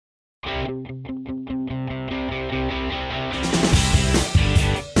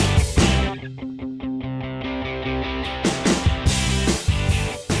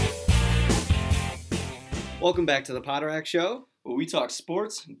Welcome back to the Potterack Show, where we talk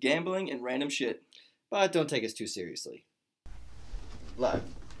sports, gambling, and random shit. but don't take us too seriously. Live.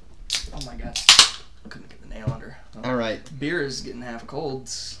 Oh my god. Couldn't get the nail under. All right. Beer is getting half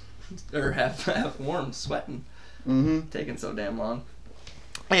cold, or half warm, sweating. Mm-hmm. Taking so damn long.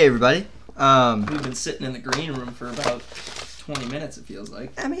 Hey, everybody. We've been sitting in the green room for about 20 minutes, it feels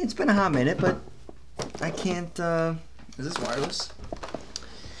like. I mean, it's been a hot minute, but I can't, Is this wireless?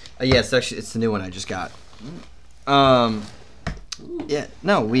 Yeah, it's the new one I just got. Ooh. Yeah,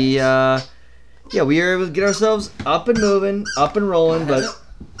 no, we were able to get ourselves up and moving, up and rolling, but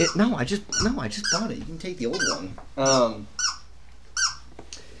I just bought it. You can take the old one.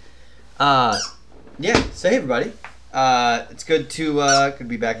 Yeah, so hey everybody. It's good to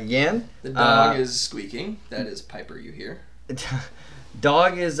be back again. The dog is squeaking. That is Piper you hear.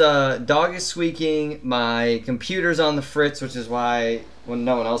 Dog is squeaking. My computer's on the fritz, which is why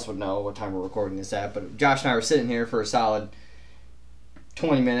no one else would know what time we're recording this at. But Josh and I were sitting here for a solid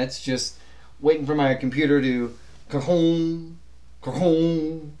 20 minutes, just waiting for my computer to ka-home.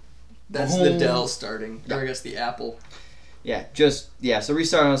 That's the Dell starting. Or I guess the Apple. So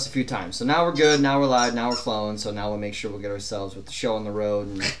restarting us a few times. So now we're good, now we're live, now we're flowing, so now we'll make sure we'll get ourselves with the show on the road.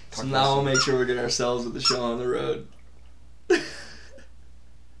 And So now we'll make sure we get ourselves with the show on the road.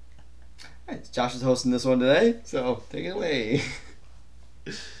 Alright, Josh is hosting this one today, so take it away.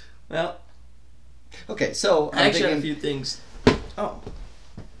 Well, okay, so I actually have a few things. Oh.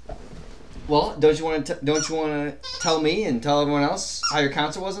 Well, don't you want to tell me and tell everyone else how your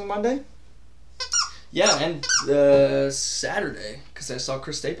concert was on Monday? Yeah, and Saturday, because I saw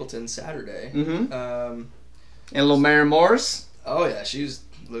Chris Stapleton Saturday. Mm-hmm. And a little Mary Morris. Oh yeah, she was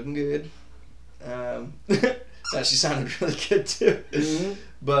looking good. Yeah, she sounded really good too. Mm-hmm.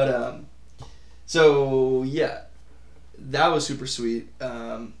 But so yeah, that was super sweet.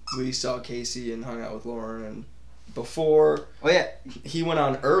 We saw Casey and hung out with Lauren, and before he went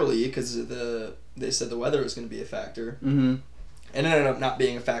on early because they said the weather was going to be a factor. Mm-hmm. And it ended up not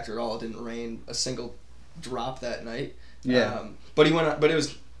being a factor at all. It didn't rain a single drop that night. Yeah. But he went on, but it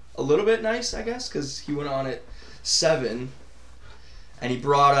was a little bit nice, I guess, because he went on at 7, and he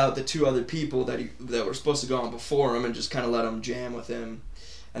brought out the 2 other people that were supposed to go on before him and just kind of let them jam with him.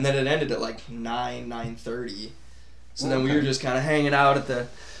 And then it ended at like 9:30. So then we were just kind of hanging out at the.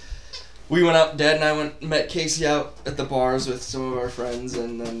 We went up. Dad and I met Casey out at the bars with some of our friends,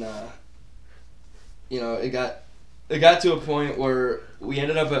 and then it got to a point where we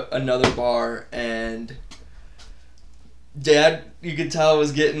ended up at another bar, and Dad, you could tell,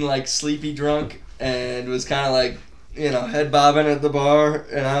 was getting like sleepy drunk and was kind of like, head bobbing at the bar,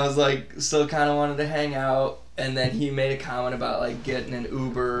 and I was like still kind of wanted to hang out. And then he made a comment about like getting an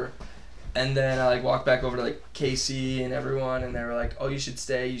Uber, and then I like walked back over to like Casey and everyone, and they were like, "Oh, you should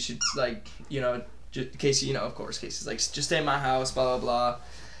stay. You should like Casey. Of course, Casey's like, just stay in my house, blah blah blah."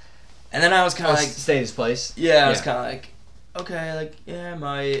 And then I was kind of like, stay in his place. Yeah, I was kind of like, okay, like yeah, I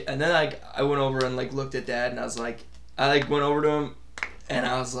might. And then like I went over and like looked at Dad, and I was like, went over to him, and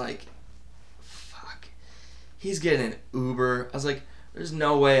I was like, fuck, he's getting an Uber. I was like, there's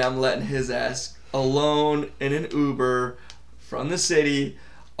no way I'm letting his ass alone in an Uber from the city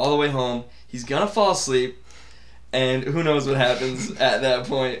all the way home. He's gonna fall asleep, and who knows what happens at that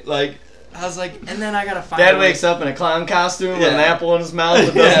point. Like, I was like, and then I gotta find. Dad wakes up in a clown costume with an apple in his mouth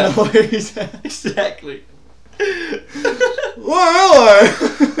and doesn't know where he's at. Exactly. Where am I?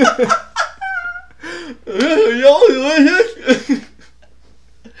 Is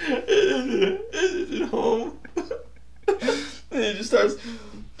it home? And he just starts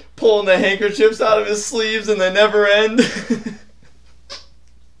pulling the handkerchiefs out of his sleeves, and they never end.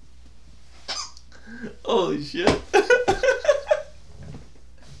 Holy shit.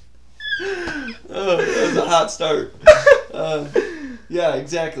 Oh, that was a hot start. Yeah,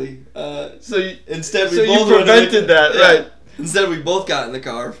 exactly. So you both prevented that, right? Instead, we both got in the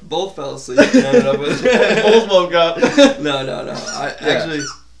car, both fell asleep, and ended up with both woke up. No. Actually,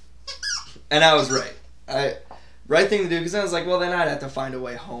 and I was right. Right thing to do, because I was like, well, then I'd have to find a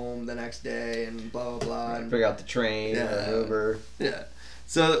way home the next day and blah, blah, blah. And figure out the train or Uber. Yeah.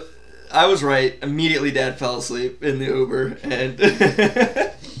 So I was right. Immediately, Dad fell asleep in the Uber, and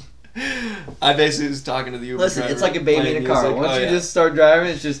I basically was talking to the Uber driver. Listen, it's like a baby in a car. Once you just start driving,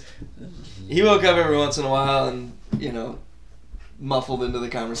 it's just... He woke up every once in a while and, muffled into the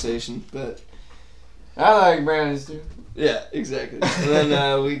conversation, but... I like brownies, too. Yeah, exactly. And then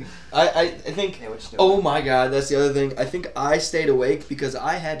I think, oh my god, that's the other thing. I think I stayed awake because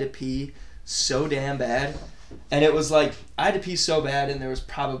I had to pee so damn bad. And it was like, I had to pee so bad, and there was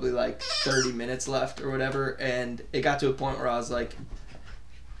probably like 30 minutes left or whatever. And it got to a point where I was like,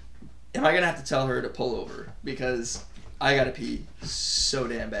 am I gonna have to tell her to pull over because I gotta pee so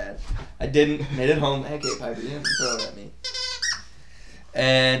damn bad. I didn't. Made it home. Hey, Kate Piper, you didn't throw it at me.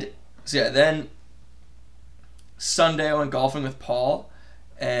 And so yeah, then Sunday I went golfing with Paul,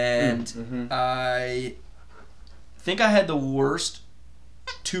 and I think I had the worst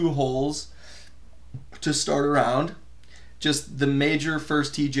 2 holes to start around. Just the major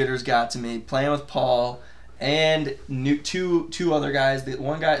first tee jitters got to me playing with Paul and two other guys. The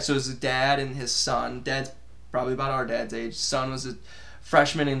one guy, so it was his dad and his son. Dad's probably about our dad's age. Son was a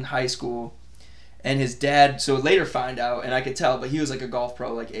freshman in high school, and his dad. So later find out, and I could tell, but he was like a golf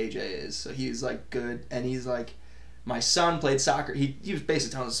pro like AJ is. So he was like good, and he's like, my son played soccer. He was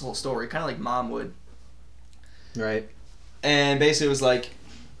basically telling us this whole story, kind of like mom would. Right. And basically it was like,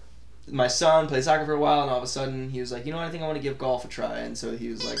 my son played soccer for a while, and all of a sudden he was like, you know what, I think I want to give golf a try. And so he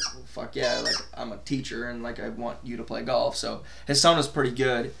was like, well, fuck yeah, like I'm a teacher and like I want you to play golf. So his son was pretty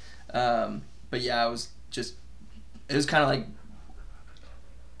good, but yeah, it was kind of like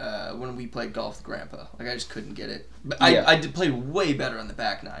when we played golf with Grandpa. Like I just couldn't get it. But I did play way better on the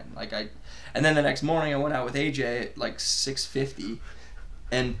back nine. And then the next morning I went out with AJ at like 6:50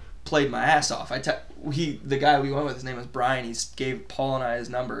 and played my ass off. The guy we went with, his name was Brian. He gave Paul and I his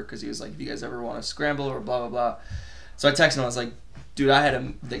number because he was like, if you guys ever want to scramble or blah blah blah. So I texted him. I was like, dude, I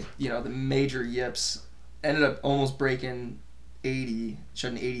had the major yips. Ended up almost breaking 80,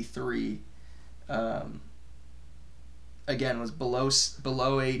 shot an 83. Again, was below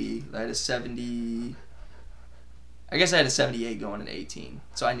 80. I had a 70. I guess I had a 78 going in 18.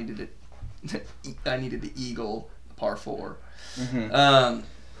 So I needed the eagle par 4. Mm-hmm.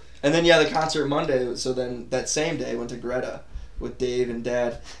 And then the concert Monday. So then that same day, I went to Greta with Dave and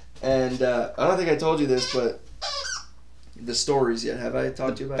Dad. And I don't think I told you this, but the stories yet. Have I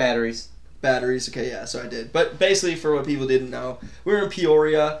talked to you about batteries? Batteries. Okay, yeah. So I did. But basically, for what people didn't know, we were in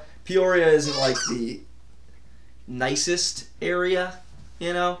Peoria. Peoria isn't like the nicest area,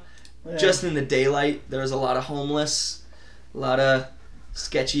 Yeah. Just in the daylight, there was a lot of homeless, a lot of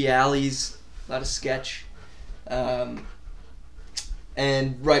sketchy alleys, a lot of sketch. And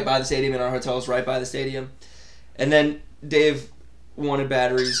right by the stadium, and our hotel was right by the stadium. And then Dave wanted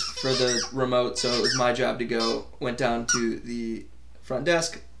batteries for the remote, so it was my job to go. Went down to the front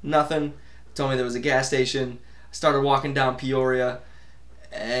desk, nothing. Told me there was a gas station. Started walking down Peoria,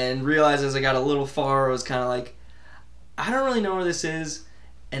 and realized as I got a little far, I was kind of like, I don't really know where this is,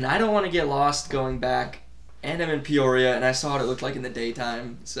 and I don't want to get lost going back. And I'm in Peoria, and I saw what it looked like in the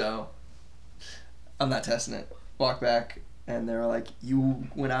daytime, so I'm not testing it. Walk back. And they were like, you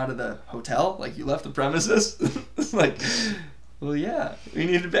went out of the hotel? Like, you left the premises? It's like, well, yeah, we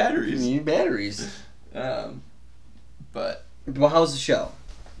needed batteries. We need batteries. But Well, how was the show?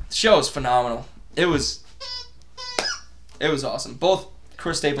 the show was phenomenal. It was awesome. Both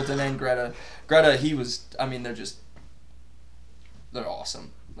Chris Stapleton and Greta. Greta, they're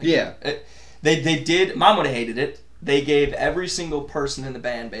awesome. Like, Yeah. They did, Mom would have hated it. They gave every single person in the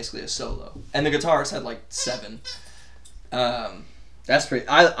band basically a solo. And the guitarist had like 7. That's pretty.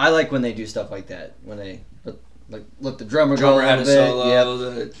 I like when they do stuff like that. When they let the drummer go Drummer a had little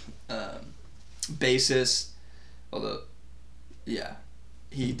a bit. solo. The bassist, although, yeah,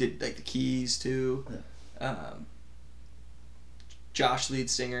 he did like the keys too. Josh, lead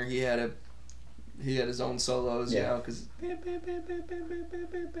singer, he had his own solos, Yeah. because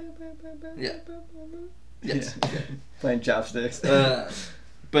yes, Playing chopsticks.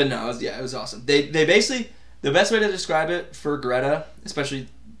 but no, it was awesome. They basically, the best way to describe it for Greta, especially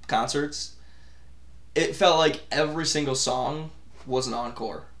concerts, it felt like every single song was an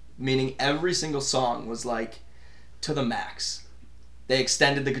encore. Meaning every single song was like to the max. They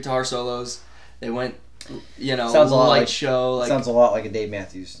extended the guitar solos. They went, Sounds a lot light like- show. Sounds a lot like a Dave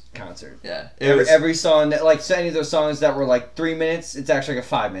Matthews concert. Yeah. Every song that, like, so any of those songs that were like 3 minutes, it's actually like a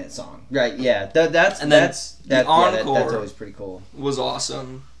 5-minute song. Right? Yeah. That's always pretty cool. Was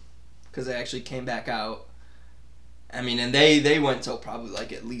awesome because they actually came back out. I mean, and they went till probably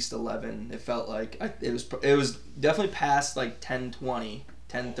like at least 11. It felt like it was definitely past like 10:20,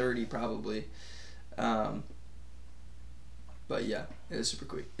 10:30 probably. But yeah, it was super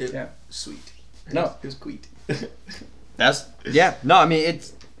quick. Sweet. It was sweet. No, I mean,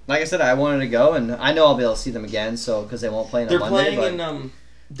 it's like I said, I wanted to go, and I know I'll be able to see them again. So because they won't play on They're Monday. playing in.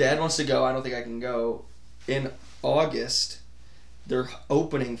 Dad wants to go. I don't think I can go. In August, they're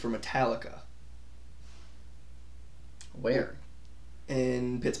opening for Metallica. Where?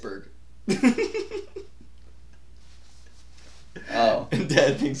 In Pittsburgh. Oh. And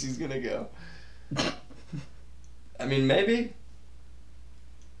Dad thinks he's gonna go. I mean, maybe.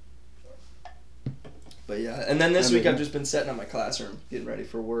 But yeah, and then this week I've just been setting up my classroom, getting ready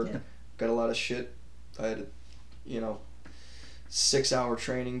for work. Yeah. got a lot of shit. I had, 6-hour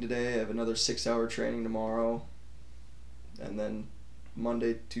training today. I have another 6-hour training tomorrow. And then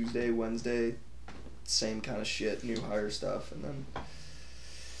Monday, Tuesday, Wednesday, same kind of shit, new hire stuff, and then...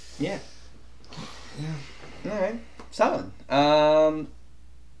 Yeah. Yeah. All right. Solid.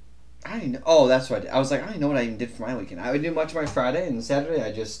 I didn't know. Oh, that's what I did. I was like, I don't even know what I even did for my weekend. I didn't do much of my Friday and Saturday.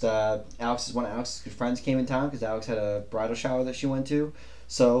 I just, one of Alex's good friends came in town because Alex had a bridal shower that she went to.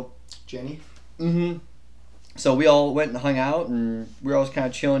 So. Jenny? Mm-hmm. So we all went and hung out, and we were all kind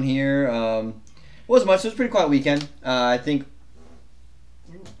of chilling here. It wasn't much. It was a pretty quiet weekend. I think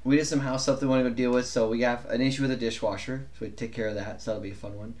we did some house stuff that we want to go deal with. So we got an issue with the dishwasher. So we take care of that. So that'll be a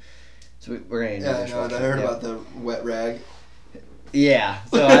fun one. So we're going to Yeah, I know. I heard about the wet rag. Yeah.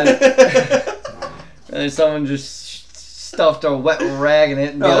 So and someone just stuffed a wet rag in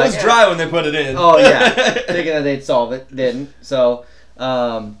it. And it was dry when they put it in. Oh, yeah. Thinking that they'd solve it. Didn't. So,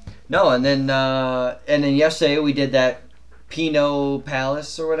 no. And then yesterday we did that Pinot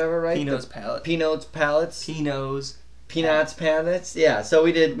Palace or whatever, right? Pinot's Palette. Pinot's Palace. Peanuts Palace. Yeah. So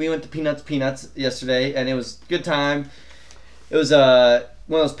we went to Peanuts yesterday, and it was a good time. It was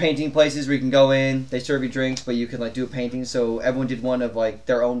one of those painting places where you can go in, they serve you drinks, but you can like do a painting. So everyone did one of like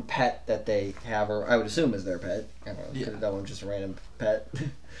their own pet that they have, or I would assume is their pet. I don't know. Yeah. That one's just a random pet.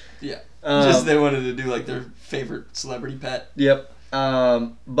 Yeah. Just they wanted to do like their favorite celebrity pet. Yep.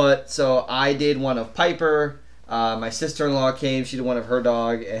 But so I did one of Piper. My sister-in-law came. She did one of her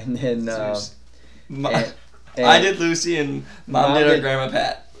dog, and then I did Lucy, and Mom did our grandma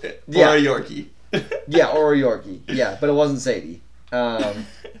Pat. Or a Yorkie. Yeah, or a Yorkie. Yeah, but it wasn't Sadie.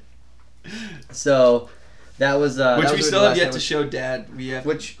 So that was which we still have yet to show Dad. We have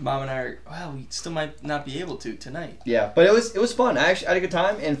Mom and I are, we still might not be able to tonight. Yeah, but it was fun. I actually had a good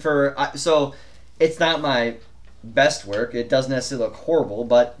time, and so it's not my best work. It doesn't necessarily look horrible,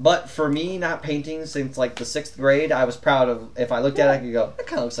 but for me, not painting since like the 6th grade, I was proud of. If I looked at it, I could go, that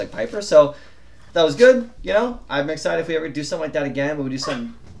kind of looks like Piper. So that was good. I'm excited if we ever do something like that again. But we do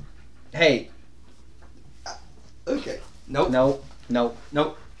something. Hey. Okay. Nope. Nope.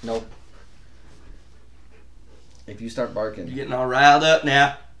 If you start barking. You're getting all riled up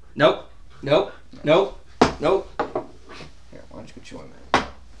now. Nope. Here, why don't you go chew on that?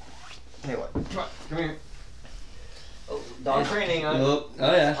 Hey, what? Come here. Oh, dog training on. Oh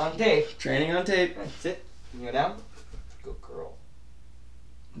yeah. On tape. Training on tape. Sit. You can go down. Good girl.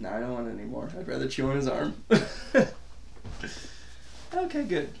 No, I don't want it anymore. I'd rather chew on his arm. Okay,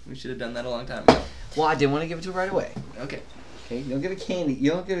 good. We should have done that a long time ago. Well, I didn't want to give it to her right away. Okay. You don't give a candy.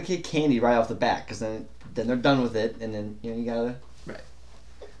 You don't give a kid candy right off the bat, because then they're done with it, and then you gotta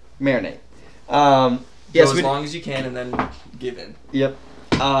marinate. Go as long as you can, and then give in. Yep.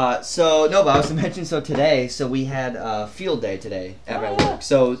 But I was to mention. So today, we had field day today at my work.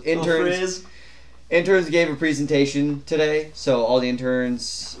 So interns gave a presentation today. So all the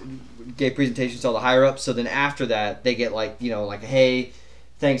interns gave presentations to all the higher ups. So then after that, they get like hey,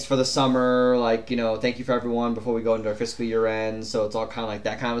 thanks for the summer, thank you for everyone before we go into our fiscal year end. So it's all kind of like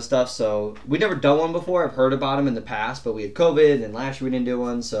that kind of stuff. So we'd never done one before. I've heard about them in the past, but we had COVID, and last year we didn't do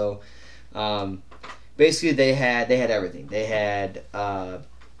one. So basically they had everything. They had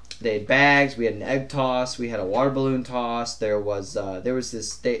bags. We had an egg toss. We had a water balloon toss. There was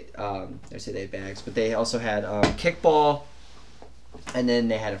this. I say they had bags, but they also had kickball, and then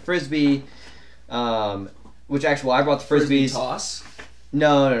they had a frisbee. Which actually, I brought the frisbees. Frisbee toss.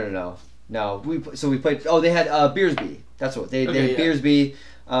 No. We played. Oh, they had Beersby. That's what they had. Beersby.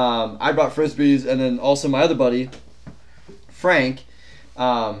 I brought frisbees, and then also my other buddy, Frank. The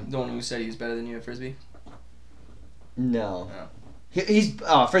one who said he was better than you at frisbee. No. Oh. He's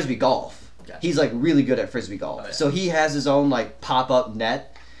frisbee golf. Gotcha. He's like really good at frisbee golf. Oh, yeah. So he has his own like pop up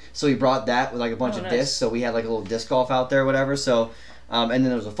net. So he brought that with like a bunch of discs. So we had like a little disc golf out there, or whatever. So. And then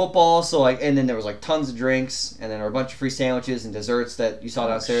there was a football, and then there was like tons of drinks, and then there were a bunch of free sandwiches and desserts that you saw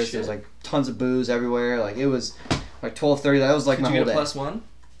downstairs. There was like tons of booze everywhere. Like it was like 12:30. That was like my whole day. Did you get a +1?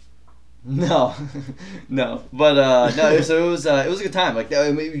 No, but no. So it was a good time. Like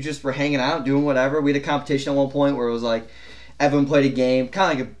we just were hanging out, doing whatever. We had a competition at one point where it was like everyone played a game,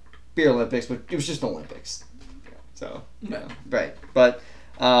 kind of like a beer Olympics, but it was just an Olympics. So right. But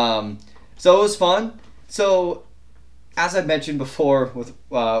so it was fun. So. As I mentioned before with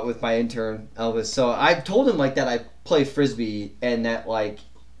my intern Elvis, so I told him like that I play frisbee and that I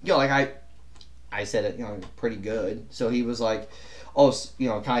said it pretty good. So he was like, kind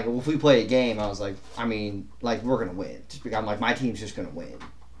of like, well, if we play a game, I was like, I mean, like we're gonna win. Just because I'm like my team's just gonna win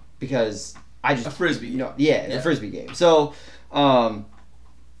because I just a frisbee, a frisbee game. So,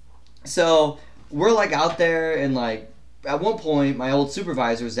 so we're like out there and like at one point, my old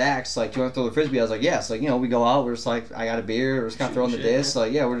supervisor, Zach's like, do you want to throw the Frisbee? I was like, yes. Like, we go out. We're just like, I got a beer. We're just kind of throwing the disc.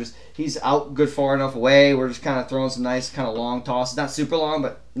 Like, yeah, he's out good far enough away. We're just kind of throwing some nice kind of long tosses. Not super long,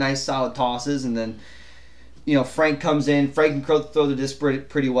 but nice solid tosses. And then, Frank comes in. Frank can throw the disc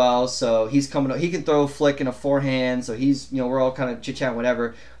pretty well. So he's coming up. He can throw a flick and a forehand. So he's, we're all kind of chit-chatting,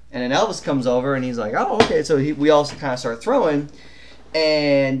 whatever. And then Elvis comes over and he's like, oh, okay. So we also kind of start throwing.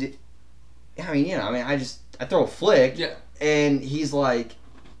 And, I throw a flick. Yeah. And he's like,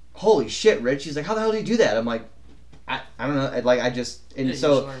 holy shit, Rich. He's like, how the hell do you do that? I'm like, I don't know. Like, I just, and yeah,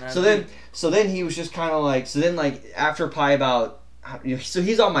 so then he was just kind of like, so then like after probably about, so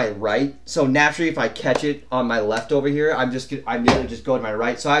he's on my right. So naturally, if I catch it on my left over here, I immediately just go to my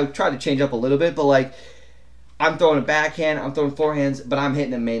right. So I try to change up a little bit, but like, I'm throwing a backhand, I'm throwing forehands, but I'm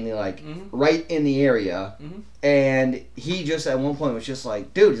hitting him mainly like right in the area. Mm-hmm. And he just at one point was just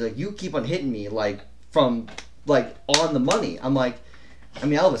like, dude, he's like, you keep on hitting me like from like on the money. I'm like,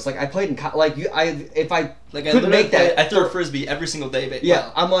 Elvis, like I played in if I couldn't make that, I throw a Frisbee every single day. But yeah,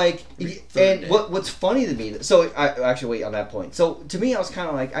 wow. I'm like, and what's funny to me, so I actually wait on that point. So to me, I was kind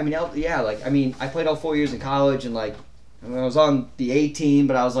of like, I played all 4 years in college, and like, I was on the A team,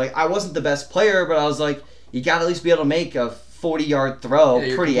 but I was like, I wasn't the best player, but I was like, you got to at least be able to make a 40-yard throw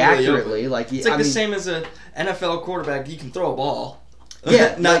pretty accurately. Open. Like, it's like the same as an NFL quarterback. You can throw a ball.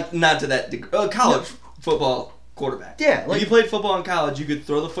 Yeah, not to that degree. College football quarterback. Yeah, like if you played football in college, you could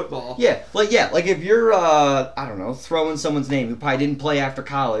throw the football. Yeah, like if you're I don't know, throwing someone's name who probably didn't play after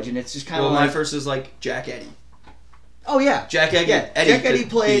college, and it's just kind of my first is like Jack Eddy. Oh yeah, Jack Eddy. Yeah. Jack Eddy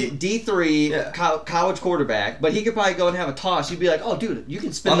played D3 college quarterback, but he could probably go and have a toss. You'd be like, oh dude, you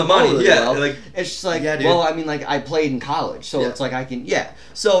can spin on the money. Really well. Like it's just like, well, I played in college, so it's like I can. Yeah,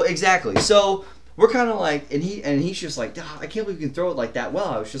 so exactly. So we're kind of like, and he's just like, I can't believe you can throw it like that well.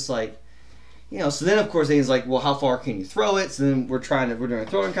 I was just like. So then of course he's like, well, how far can you throw it? So then we're doing a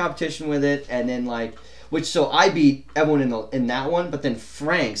throwing competition with it, and then like, so I beat everyone in that one, but then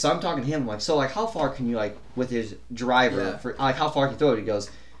Frank, so I'm talking to him, like, so like, how far can you like with his driver, like how far can you throw it? He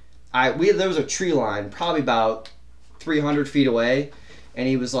goes, there was a tree line probably about 300 feet away, and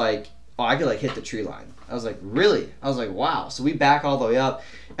he was like, oh, I could like hit the tree line. I was like, really? I was like, wow. So we back all the way up,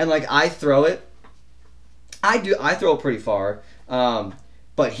 and like I throw it. I throw it pretty far.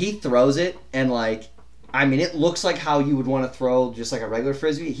 But he throws it, and like, it looks like how you would want to throw just like a regular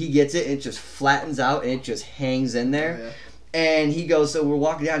Frisbee. He gets it, and it just flattens out, and it just hangs in there. Oh, yeah. And he goes, so we're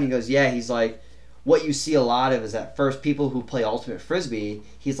walking down, and he goes, yeah, he's like, what you see a lot of is that first people who play Ultimate Frisbee,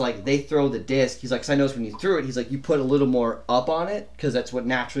 he's like, they throw the disc. He's like, 'cause I noticed when you threw it, he's like, you put a little more up on it, because that's what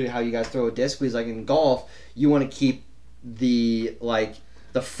naturally how you guys throw a disc. But he's like, in golf, you want to keep the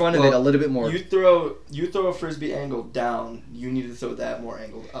front of it a little bit more. You throw a Frisbee angle down. You need to throw that more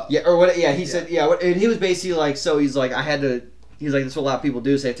angled up. Yeah, or what? Yeah, he said. Yeah, and he was basically like, so he's like, he's like, that's what a lot of people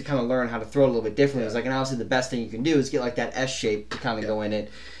do. So they have to kind of learn how to throw it a little bit differently. He's like, and obviously the best thing you can do is get like that S shape to kind of go in it.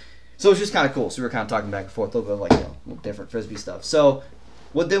 So it's just kind of cool. So we were kind of talking back and forth a little bit of like different Frisbee stuff. So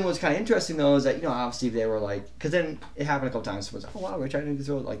what then was kind of interesting though is that obviously they were like, because then it happened a couple times. So it was like, oh wow, Rich, I didn't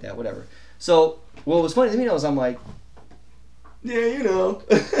throw it like that, whatever. So what was funny to me though is I'm like. Yeah,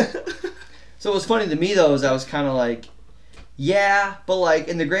 So what's funny to me though is I was kind of like, yeah, but like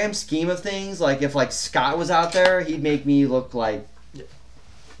in the grand scheme of things, like if like Scott was out there, he'd make me look like,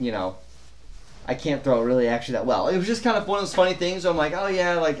 I can't throw really actually that well. It was just kind of one of those funny things. Where I'm like, oh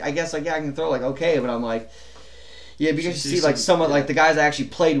yeah, like I guess like I can throw like okay, but I'm like, yeah, because you see like someone like the guys I actually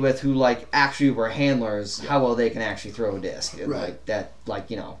played with who like actually were handlers, how well they can actually throw a disc, and like that, like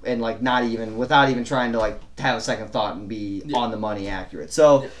and like not even without even trying to like have a second thought and be on the money accurate.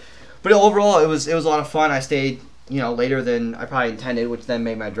 So, but overall it was a lot of fun. I stayed later than I probably intended, which then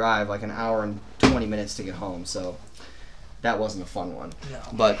made my drive like an hour and 20 minutes to get home. So that wasn't a fun one. No.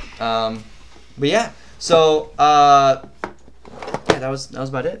 But yeah. So that was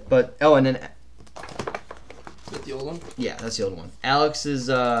about it. But and then. The old one? Yeah, that's the old one. Alex is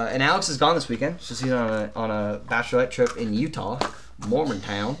gone this weekend. She's on a bachelorette trip in Utah,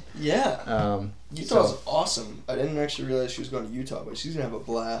 Mormontown. Yeah. Utah's awesome. I didn't actually realize she was going to Utah, but she's gonna have a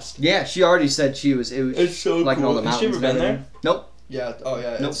blast. Yeah, she already said she was. It's so like cool. All the mountains. Has she ever been there? Nope. Yeah. Oh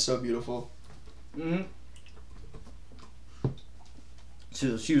yeah. Nope. It's so beautiful. Mhm.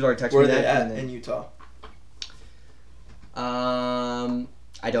 So she was already texting Where me are that. they at in Utah?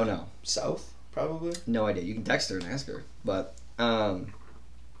 I don't know. South. Probably. No idea. You can text her and ask her. But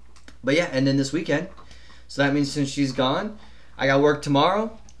yeah, and then this weekend. So that means since she's gone, I got work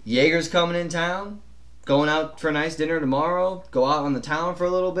tomorrow. Jaeger's coming in town. Going out for a nice dinner tomorrow. Go out on the town for a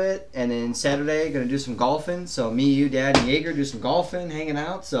little bit. And then Saturday, going to do some golfing. So me, you, Dad, and Jaeger do some golfing, hanging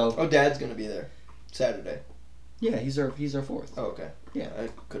out. So. Oh, Dad's going to be there Saturday. Yeah, he's our fourth. Oh, okay. Yeah. I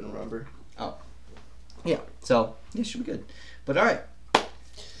couldn't remember. Yeah. So yeah, should be good. But all right.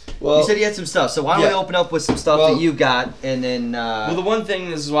 Well, You said you had some stuff, so why don't we open up with some stuff that you got, and then. Well, the one thing,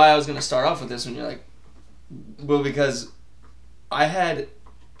 this is why I was gonna start off with this when you're like, well, because I had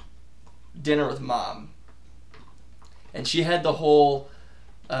dinner with Mom, and she had the whole.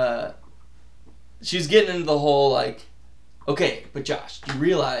 She was getting into the whole like, okay, but Josh, you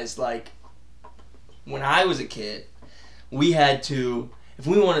realize like, when I was a kid, we had to, if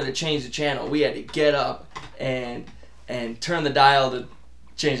we wanted to change the channel, we had to get up and turn the dial to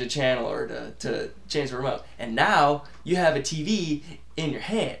change the channel or to change the remote. And now you have a TV in your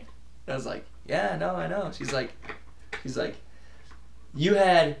hand. And I was like, yeah, no, I know. She's like, you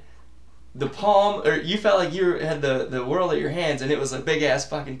had the palm, or you felt like you had the world at your hands, and it was a big ass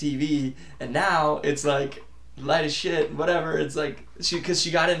fucking TV. And now it's like light as shit, whatever. It's like because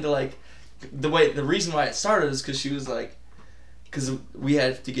she got into like the reason why it started is because she was like, because we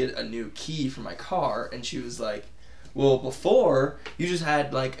had to get a new key for my car, and she was like, well, before you just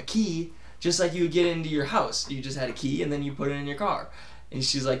had like a key, just like you would get into your house. You just had a key and then you put it in your car. And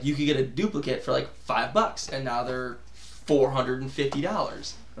she's like, you could get a duplicate for like $5, and now they're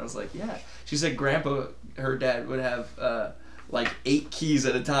 $450. I was like, yeah. She said Grandpa, her dad, would have like 8 keys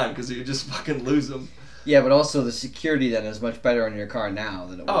at a time because he would just fucking lose them. Yeah, but also the security then is much better on your car now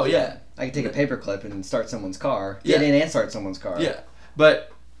than it was. Oh, yeah. Then. I can take a paperclip and start someone's car. Get in and start someone's car. Yeah.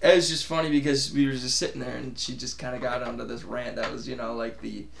 But it was just funny because we were just sitting there and she just kind of got onto this rant that was, you know, like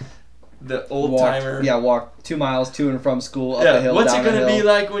the old timer. Yeah, walk 2 miles to and from school, up a hill, what's down it going to be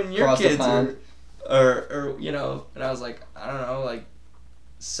like when your kids or, you know, and I was like, I don't know, like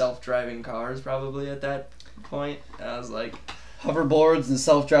self-driving cars probably at that point. And I was like, hoverboards and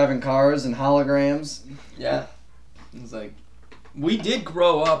self-driving cars and holograms. Yeah. It was like, we did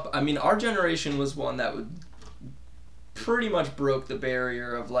grow up. I mean, our generation was one that would pretty much broke the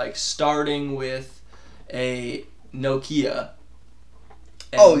barrier of like starting with a Nokia.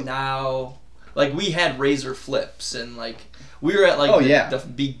 And now, like, we had Razor flips and like we were at like the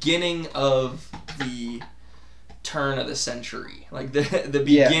beginning of the turn of the century, like the beginning.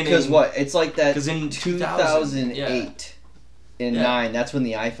 Yeah, because what it's like that. Because in 2008 and 9, that's when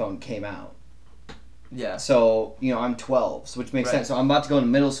the iPhone came out. Yeah. So you know I'm 12, so which makes sense. So I'm about to go into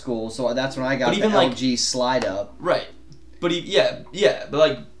middle school, so that's when I got the LG Slide Up. Right. But but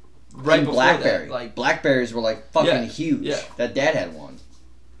like right and before BlackBerry. that, like Blackberries were like fucking huge. Yeah. That Dad had one.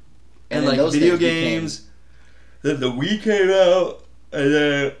 And like those video games. Then the Wii came out, and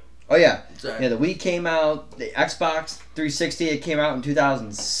then the Wii came out. The Xbox 360 it came out in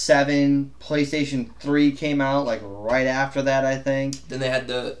 2007. PlayStation 3 came out like right after that, I think. Then they had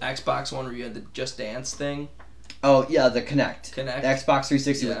the Xbox one where you had the Just Dance thing. Oh yeah, the Kinect. The Xbox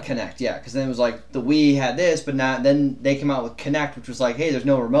 360 with Kinect, because then it was like the Wii had this, but not. Then they came out with Kinect, which was like, hey, there's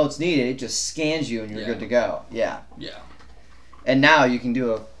no remotes needed. It just scans you and you're good to go. Yeah. Yeah. And now you can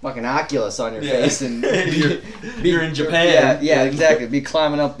do a fucking Oculus on your face and you're in Japan. Yeah, exactly. Be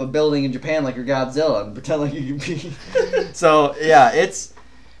climbing up a building in Japan like you're Godzilla and pretend like you can be. So yeah, it's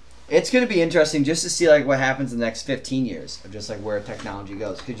going to be interesting just to see like what happens in the next 15 years of just like where technology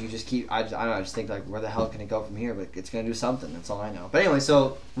goes. Could you just keep? I don't know. I just think like where the hell can it go from here? But it's going to do something. That's all I know. But anyway,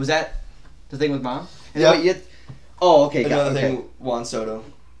 so was that the thing with Mom? Yeah. Oh, okay. Another thing, Juan Soto.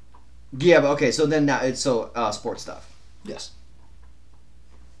 Yeah, but okay. So then now it's sports stuff. Yes.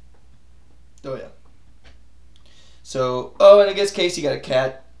 Oh, yeah. So, and I guess Casey got a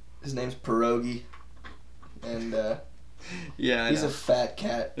cat. His name's Pierogi. And, he's a fat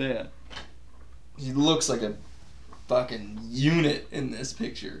cat. Yeah. He looks like a fucking unit in this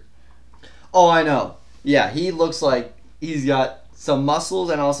picture. Oh, I know. Yeah, he looks like he's got some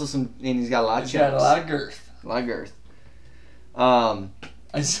muscles and also and he's got a lot of He's got a lot of girth. A lot of girth.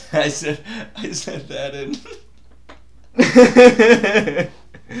 I said that in...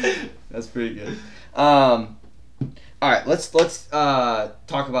 That's pretty good. All right, let's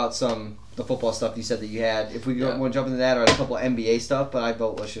talk about the football stuff you said that you had. If we want to jump into that, or a couple of NBA stuff, but I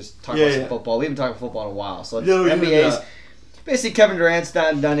vote let's just talk about some football. We haven't talked about football in a while, so NBA's basically Kevin Durant's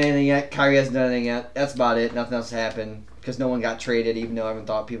not done anything yet. Kyrie hasn't done anything yet. That's about it. Nothing else happened because no one got traded, even though everyone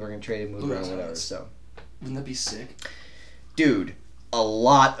thought people were going to trade and move around, whatever. So, wouldn't that be sick, dude? A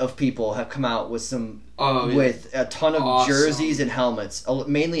lot of people have come out with with a ton of jerseys and helmets,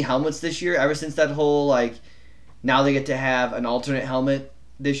 mainly helmets this year. Ever since that whole now they get to have an alternate helmet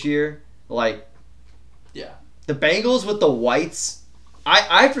this year. The Bengals with the whites.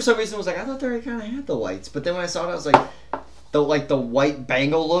 I for some reason was like, I thought they already kind of had the whites, but then when I saw it, I was like, the white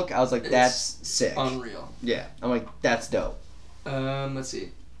Bengal look. I was like, that's sick, unreal. Yeah, I'm like, that's dope. Let's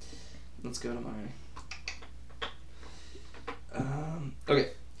see. Let's go to my Okay.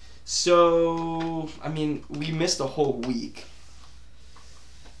 So, I mean, we missed a whole week.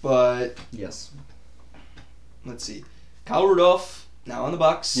 But, Yes. let's see. Kyle Rudolph, now on the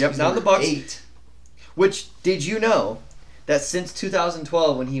Bucks. Yep, He's now on the number Bucks. 8. Which, did you know that since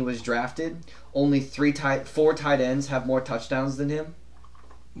 2012 when he was drafted, only 4 tight ends have more touchdowns than him?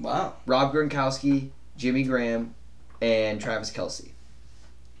 Wow. Rob Gronkowski, Jimmy Graham, and Travis Kelce.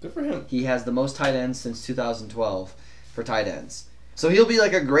 Good for him. He has the most tight ends since 2012 for tight ends. So he'll be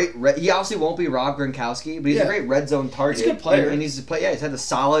like a great... he obviously won't be Rob Gronkowski, but he's a great red zone target. He's a good player. And he's he's had a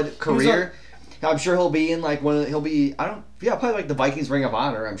solid career. I'm sure he'll be in like he'll be... probably like the Vikings Ring of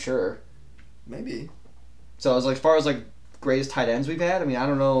Honor, I'm sure. Maybe. So as far as like greatest tight ends we've had, I mean, I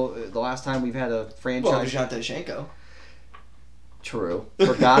don't know the last time we've had a franchise... Well, Shenko. True.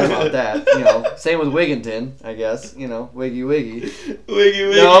 Forgot about that. Same with Wigginton, I guess. Wiggy. Wiggy.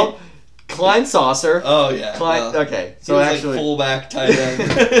 No. Klein Saucer. Oh, yeah. Okay. So he was actually... like fullback tight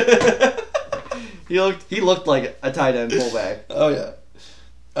end. He looked like a tight end fullback. Oh, yeah.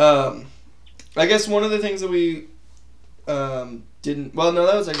 I guess one of the things that we didn't... Well, no,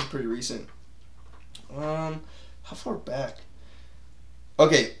 that was actually pretty recent. How far back?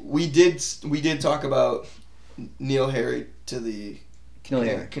 Okay, we did talk about N'Keal Harry to the...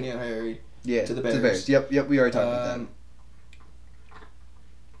 N'Keal Harry. Yeah, to the Bears. Yep, we already talked about that.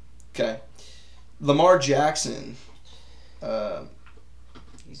 Okay. Lamar Jackson.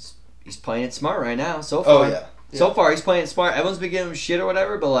 He's playing it smart right now, so far. Oh, yeah. So far, he's playing it smart. Everyone's been giving him shit or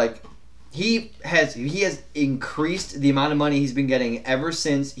whatever, but, like, he has increased the amount of money he's been getting ever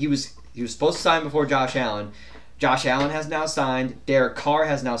since he was supposed to sign before Josh Allen. Josh Allen has now signed. Derek Carr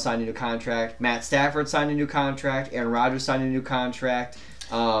has now signed a new contract. Matt Stafford signed a new contract. Aaron Rodgers signed a new contract.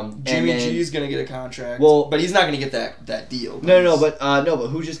 Jimmy G is gonna get a contract. Well, but he's not gonna get that deal. But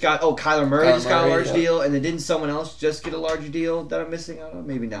who just got? Oh, Kyler Murray just got a large deal, and then didn't someone else just get a larger deal that I'm missing out on?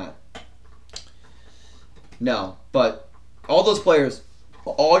 Maybe not. No, but all those players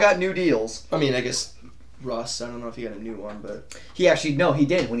all got new deals. I mean, I guess Russ. I don't know if he got a new one, but he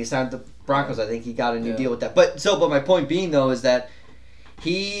did when he signed the Broncos. I think he got a new deal with that. But my point being though is that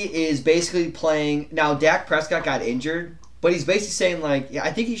he is basically playing now. Dak Prescott got injured. But he's basically saying, like,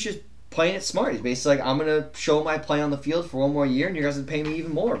 I think he's just playing it smart. He's basically like, I'm going to show my play on the field for one more year, and you guys will pay me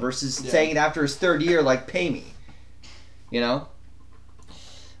even more, versus saying it after his third year, like, pay me.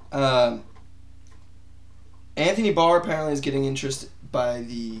 Anthony Barr apparently is getting interest by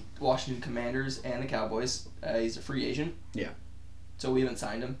the Washington Commanders and the Cowboys. He's a free agent. Yeah. So we haven't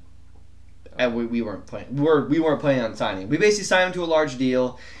signed him. And we weren't playing. We weren't planning on signing him. We basically signed him to a large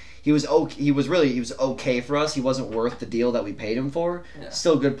deal. He was okay. He was okay for us. He wasn't worth the deal that we paid him for. Yeah.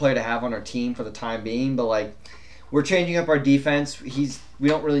 Still a good player to have on our team for the time being, but like we're changing up our defense. We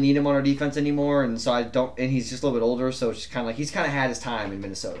don't really need him on our defense anymore, and so and he's just a little bit older, so it's just kind of like he's kind of had his time in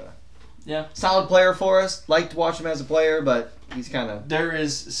Minnesota. Yeah. Solid player for us. Like to watch him as a player, but he's kind of... There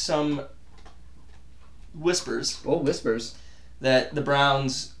is some whispers. Oh, whispers. That the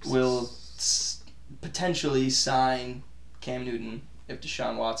Browns will potentially sign Cam Newton if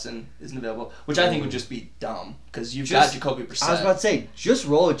Deshaun Watson isn't available, which I think would just be dumb because you've got Jacoby Brissett. I was about to say, just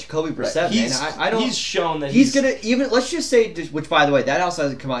roll with Jacoby Brissett, right. Man. He's shown that he's gonna even. Let's just say, which by the way, that also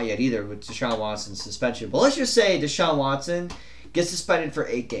hasn't come out yet either with Deshaun Watson's suspension. But let's just say Deshaun Watson gets suspended for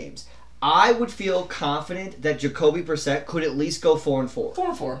 8 games. I would feel confident that Jacoby Brissett could at least go 4-4.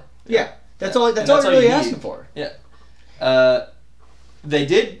 4-4. Yeah, that's all. That's all you're really asking for. Yeah.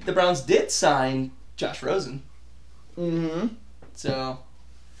 The Browns did sign Josh Rosen. Mm-hmm. So,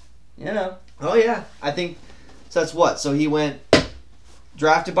 Oh, yeah. I think, so that's what? So he went,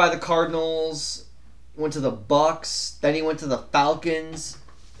 drafted by the Cardinals, went to the Bucks, then he went to the Falcons,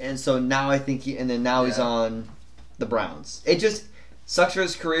 and so now I think he's on the Browns. It just sucks for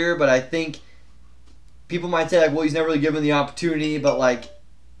his career, but I think people might say, like, well, he's never really given the opportunity, but, like,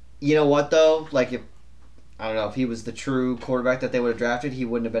 you know what, though? Like, if he was the true quarterback that they would have drafted, he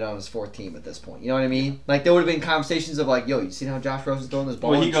wouldn't have been on his 4th team at this point. You know what I mean? Like, there would have been conversations of like, yo, you seen how Josh Rosen's throwing this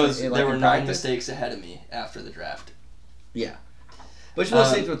ball? Well, he goes, there were 9 mistakes ahead of me after the draft. Yeah. But you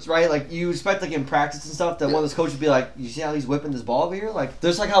know what's right? Like, you expect, like, in practice and stuff, that one of those coaches would be like, you see how he's whipping this ball over here? Like,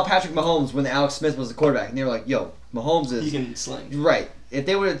 there's like how Patrick Mahomes, when Alex Smith was the quarterback, and they were like, yo, Mahomes is... He can sling. Right. If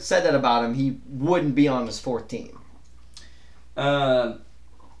they would have said that about him, he wouldn't be on his 4th team.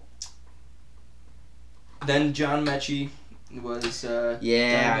 Then John Mechie was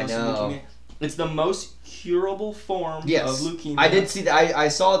I know. It's the most curable form of leukemia. I did see that. I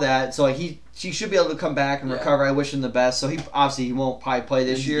saw that. So like she should be able to come back and recover. I wish him the best. So he won't probably play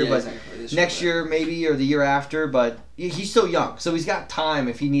this year, but next year maybe, or the year after. But he's still young, so he's got time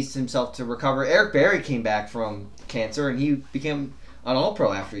if he needs himself to recover. Eric Berry came back from cancer, and he became an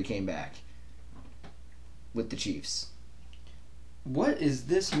All-Pro after he came back with the Chiefs. What does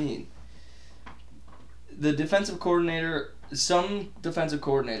this mean? The defensive coordinator, some defensive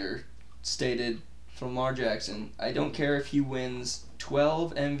coordinator stated from Lamar Jackson, I don't care if he wins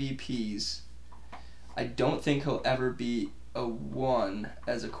 12 MVPs, I don't think he'll ever be a 1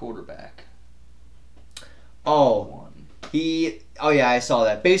 as a quarterback. Oh, I saw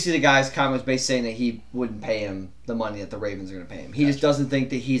that. Basically, the guy's comment was basically saying that he wouldn't pay him the money that the Ravens are going to pay him. He just doesn't think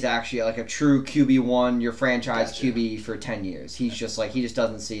that he's actually like a true QB1, your franchise QB for 10 years. He's just like, he just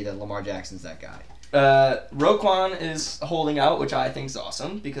doesn't see that Lamar Jackson's that guy. Roquan is holding out, which I think is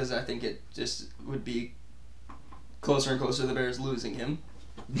awesome, because I think it just would be closer and closer to the Bears losing him.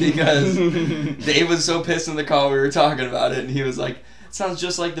 Because Dave was so pissed in the call we were talking about it, and he was like, it sounds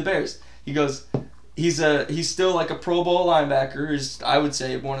just like the Bears. He goes, he's still like a Pro Bowl linebacker. He's, I would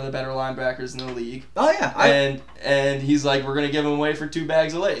say, one of the better linebackers in the league. Oh, yeah. And he's like, we're going to give him away for 2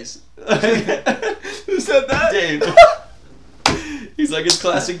 bags of Lay's. Who said that? Dave. He's like, it's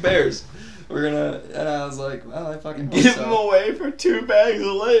classic Bears. And I was like, well, I fucking hope give him away for 2 bags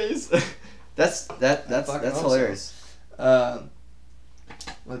of Lay's. that's hilarious.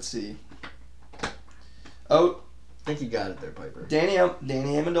 Let's see. Oh, I think you got it there, Piper. Danny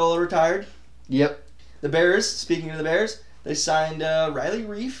Amendola retired. Yep. The Bears, speaking of the Bears, they signed Riley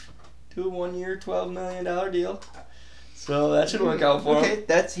Reef to a 1-year, $12 million deal. So that should work out for him.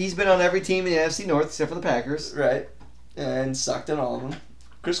 Okay, he's been on every team in the NFC North except for the Packers. Right. And sucked in all of them.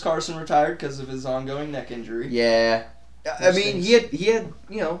 Chris Carson retired because of his ongoing neck injury. Yeah. I mean, he had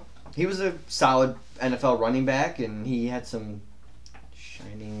he was a solid NFL running back, and he had some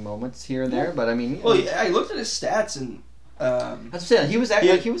shining moments here and there, but I mean... Well, I looked at his stats, and... that's what I'm saying. He was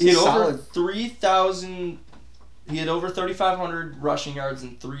a solid... Over 3,000... He had over 3,500 rushing yards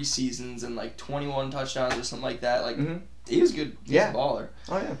in 3 seasons and like 21 touchdowns or something like that. Like, he was good. He was a baller.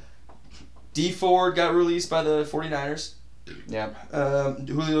 Oh, yeah. D Ford got released by the 49ers. Yeah.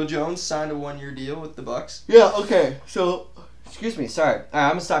 Julio Jones signed a 1-year deal with the Bucks. Yeah, okay. So, excuse me, sorry. All right, I'm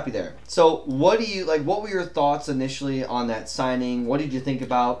going to stop you there. So, what were your thoughts initially on that signing? What did you think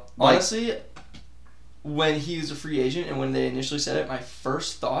about? Honestly, when he was a free agent and when they initially said it, my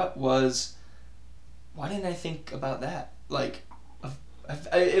first thought was, why didn't I think about that? Like,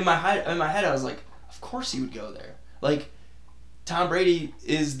 in my head, I was like, of course he would go there. Like, Tom Brady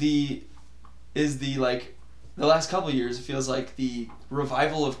is the like, the last couple of years, it feels like the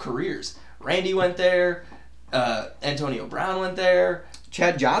revival of careers. Randy went there. Antonio Brown went there.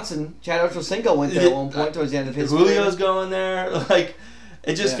 Chad Ochocinco went there at one point towards the end of his career. Julio's going there. Like,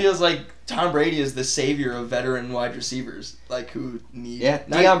 it just feels like Tom Brady is the savior of veteran wide receivers, like, who need... Yeah,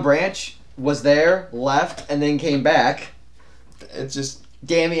 Deion Branch was there, left, and then came back. It's just...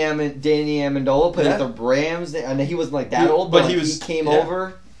 Danny Amendola played with the Rams, and he wasn't like that old, but he came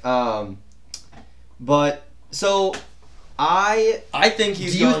over. But so I think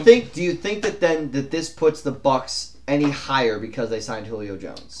he's. Do you think that then that this puts the Bucks any higher because they signed Julio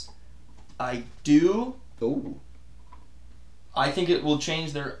Jones? I do. Ooh. I think it will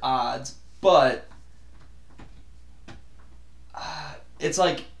change their odds, but it's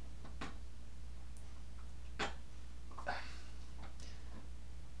like.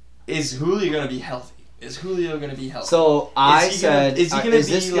 Is Julio going to be healthy? So is he going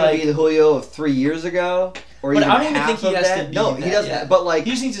to be the Julio of 3 years ago? Or but even I don't even half think he has to be No, he doesn't. Yet. But like,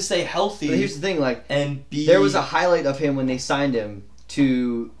 he just needs to stay healthy. But here's the thing, like, and be... There was a highlight of him when they signed him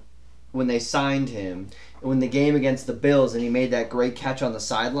when the game against the Bills, and he made that great catch on the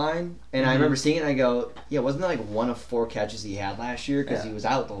sideline. And I remember seeing it, and I go, yeah, wasn't that like 1 of 4 catches he had last year? Because he was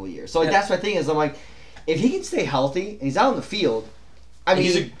out the whole year. So like, that's my thing is, I'm like, if he can stay healthy, and he's out in the field... I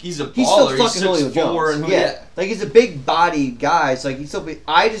mean, he's a baller. He's still fucking Julio Jones. Like, he's a big body guy. So like, he's still big.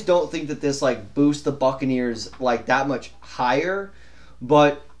 I just don't think that this like boosts the Buccaneers like that much higher.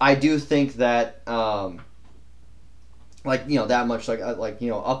 But I do think that that much like up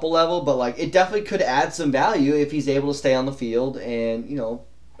a level. But like, it definitely could add some value if he's able to stay on the field and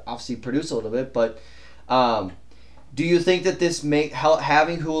obviously produce a little bit. But do you think that this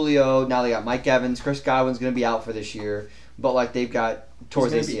having Julio, now they got Mike Evans, Chris Godwin's going to be out for this year, but like they've got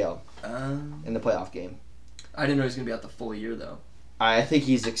towards ACL in the playoff game. I didn't know he was going to be out the full year, though. I think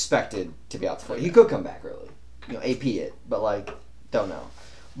he's expected to be out the full year. He could come back early. AP it, but like, don't know.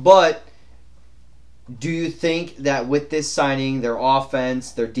 But Do you think that with this signing, their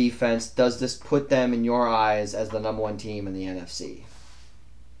offense, their defense, does this put them in your eyes as the number one team in the NFC?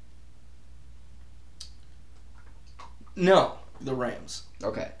 No, the Rams.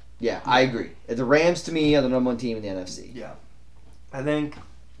 Okay. Yeah, I agree. The Rams, to me, are the number one team in the NFC. Yeah. I think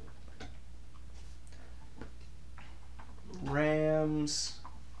Rams.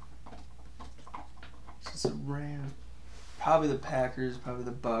 It's a Ram. Probably the Packers, probably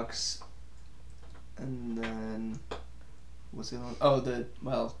the Bucks. And then what's the other one? Oh,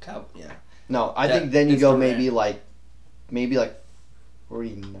 yeah. No, I think then you it's go the maybe Rams. like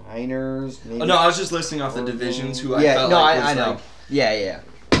 49ers. Maybe. Oh, no, I was just listing off the divisions who I Yeah, felt no, like I was know. like. Yeah.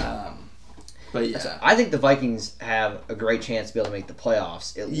 But yeah. I think the Vikings have a great chance to be able to make the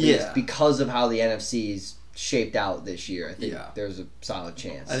playoffs, at least because of how the NFC's shaped out this year. I think there's a solid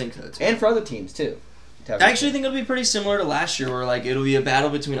chance. I think so too. And for other teams too. I actually think it'll be pretty similar to last year, where like it'll be a battle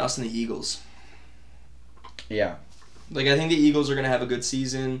between us and the Eagles. Yeah. Like I think the Eagles are gonna have a good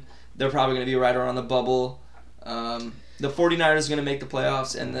season. They're probably gonna be right around the bubble. The 49ers are gonna make the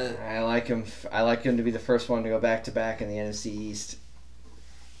playoffs, and I like him. I like him to be the first one to go back to back in the NFC East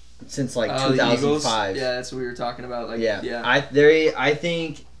since like 2005. Yeah, that's what we were talking about. Like, yeah. I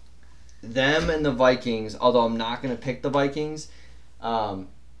think them and the Vikings. Although I'm not gonna pick the Vikings. What?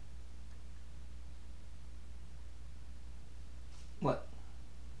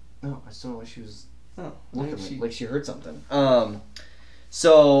 No, I just don't know what she was. Oh, looking like she heard something.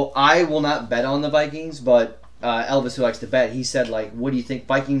 So I will not bet on the Vikings, but Elvis, who likes to bet, he said, like, what do you think?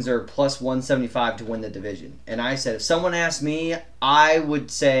 Vikings are plus 175 to win the division. And I said, if someone asked me, I would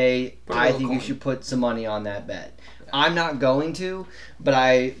say, I think you should put some money on that bet. Yeah. I'm not going to, but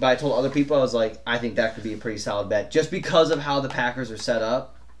I told other people, I was like, I think that could be a pretty solid bet. Just because of how the Packers are set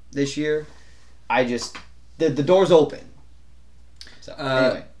up this year, the door's open. So,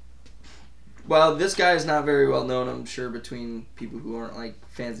 anyway. Well, this guy is not very well known, I'm sure, between people who aren't like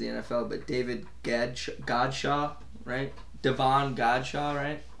fans of the NFL, but David Godshaw, right? Devon Godshaw,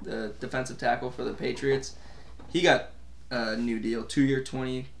 right? The defensive tackle for the Patriots. He got a new deal, 2-year,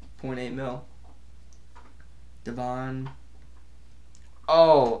 $20.8 million. Devon.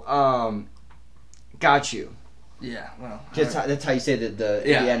 Oh, got you. Yeah, well. That's how you say the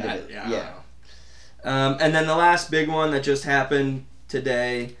end of it. Yeah. And then the last big one that just happened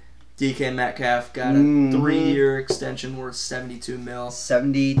today. DK Metcalf got a 3-year extension worth $72 million.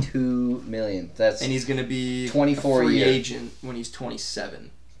 $72 million. That's and he's going to be 24 a free year. agent when he's 27.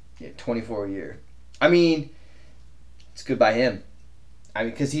 Yeah, 24 a year. I mean, it's good by him. I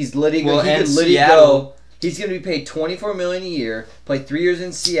mean, because he's literally go. He's going to be paid $24 million a year, play 3 years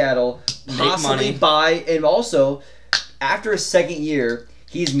in Seattle, possibly buy, and also after a second year,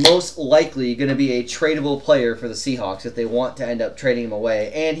 he's most likely going to be a tradable player for the Seahawks if they want to end up trading him away.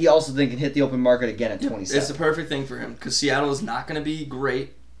 And he also then can hit the open market again at 27. It's the perfect thing for him because Seattle is not going to be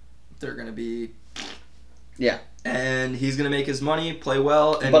great. They're going to be... Yeah. And he's going to make his money, play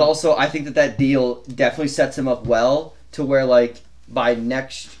well. And but also, I think that deal definitely sets him up well to where, like, by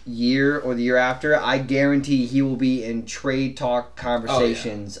next year or the year after, I guarantee he will be in trade talk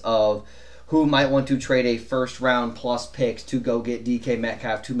conversations of... who might want to trade a first-round plus picks to go get DK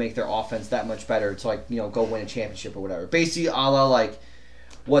Metcalf to make their offense that much better to, like, go win a championship or whatever. Basically, a la, like,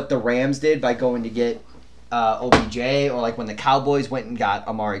 what the Rams did by going to get OBJ, or, like, when the Cowboys went and got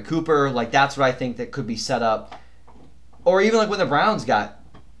Amari Cooper. Like, that's what I think that could be set up. Or even, like, when the Browns got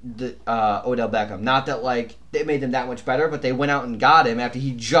the Odell Beckham. Not that, like, they made them that much better, but they went out and got him after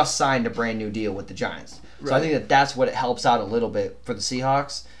he just signed a brand-new deal with the Giants. Right. So I think that's what it helps out a little bit for the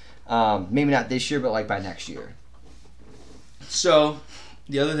Seahawks. Maybe not this year, but like by next year. So,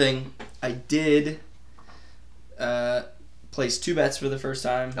 the other thing, I did place 2 bets for the first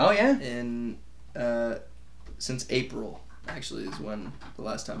time. Oh yeah. In since April, actually, is when the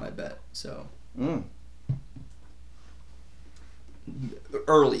last time I bet. So.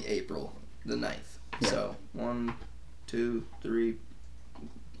 Early April, the 9th. Yeah. So 1, 2, 3,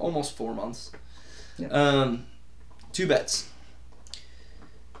 almost 4 months. Yeah. 2 bets.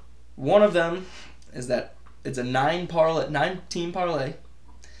 One of them is that it's a 9-team parlay.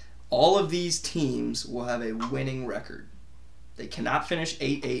 All of these teams will have a winning record. They cannot finish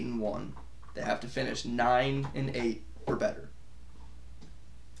 8-8-1. They have to finish 9-8 or better.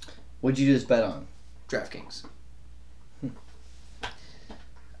 What'd you just bet on? DraftKings.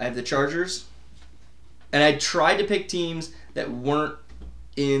 I have the Chargers, and I tried to pick teams that weren't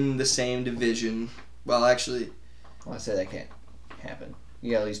in the same division. Well, actually, I say that can't happen.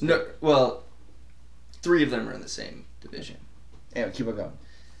 You got at least no. Well, 3 of them are in the same division. Yeah, keep it going.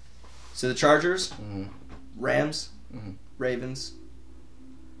 So the Chargers, Rams, Ravens,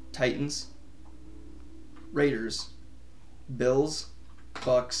 Titans, Raiders, Bills,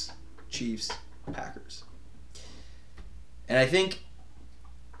 Bucks, Chiefs, Packers. And I think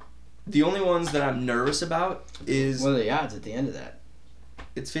the only ones that I'm nervous about is... What are the odds at the end of that?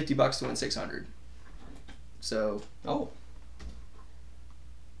 It's $50 to win 600. So... Oh.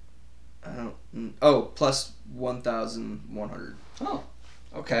 I don't... Oh, plus 1,100. Oh.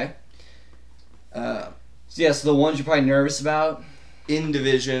 Okay. So the ones you're probably nervous about? In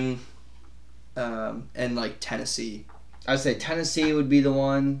division, and like Tennessee. I'd say Tennessee would be the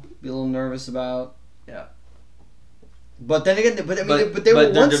one be a little nervous about. Yeah. But then again, they were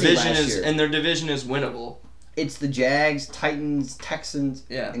their one seed division last is year. and their division is winnable. It's the Jags, Titans, Texans,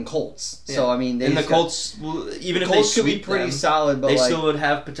 and Colts. Yeah. So I mean, and the Colts, even if they Colts could be sweep pretty them, solid, but they like, still would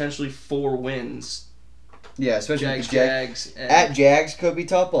have potentially 4 wins. Yeah, especially Jags, the Jags, and at Jags could be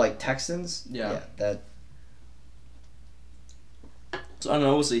tough, but like Texans, that. So I don't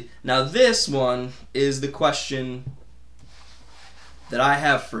know. We'll see. Now this one is the question that I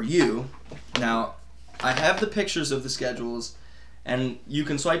have for you. Now, I have the pictures of the schedules, and you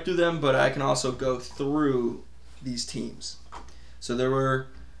can swipe through them, but I can also go through these teams. So there were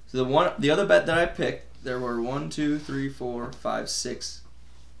the other bet that I picked. There were 1, 2, 3, 4, 5, 6,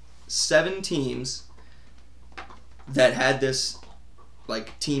 7 teams that had this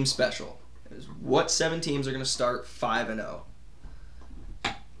like team special. It was what 7 teams are going to start 5-0.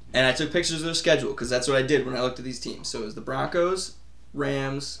 And I took pictures of their schedule because that's what I did when I looked at these teams. So it was the Broncos,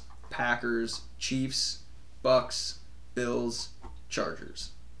 Rams, Packers, Chiefs, Bucks, Bills,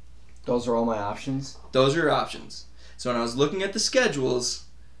 Chargers. Those are all my options? Those are your options. So when I was looking at the schedules,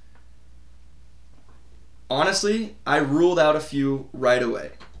 honestly, I ruled out a few right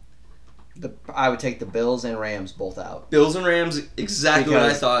away. I would take the Bills and Rams both out. Bills and Rams, exactly what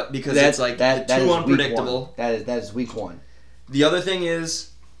I thought, because it's like too unpredictable. That is week 1. The other thing is...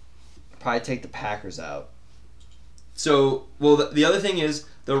 Probably take the Packers out. So, well, the other thing is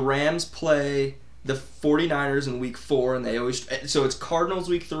the Rams play the 49ers in week 4, and they always... So it's Cardinals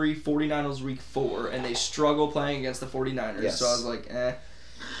week 3, 49ers week 4, and they struggle playing against the 49ers. Yes. So I was like, eh.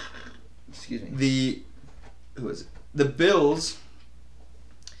 Excuse me. Who is it? The Bills...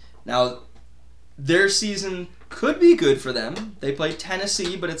 Now, their season could be good for them. They play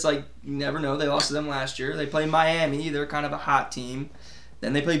Tennessee, but it's like, you never know. They lost to them last year. They play Miami. They're kind of a hot team.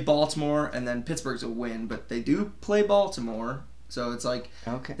 Then they play Baltimore, and then Pittsburgh's a win. But they do play Baltimore. So it's like,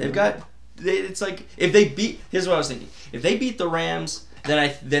 okay. They've got... It's like, if they beat... Here's what I was thinking. If they beat the Rams,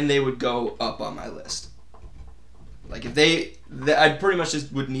 then they would go up on my list. Like, if I pretty much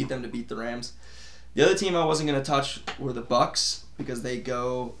just would need them to beat the Rams. The other team I wasn't going to touch were the Bucks, because they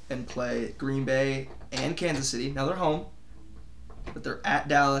go and play Green Bay and Kansas City. Now they're home, but they're at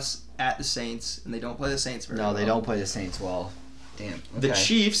Dallas, at the Saints, and they don't play the Saints very well. No, they don't play the Saints well. Damn. Okay. The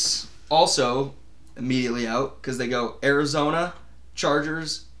Chiefs also immediately out, because they go Arizona,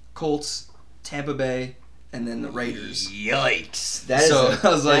 Chargers, Colts, Tampa Bay, and then the Raiders. Yikes.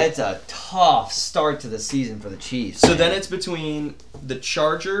 That's a tough start to the season for the Chiefs. So then it's between the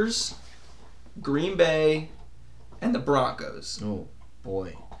Chargers, Green Bay, and the Broncos. Oh,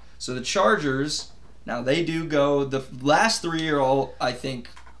 boy. So the Chargers, now they do go, the last 3 are all, I think,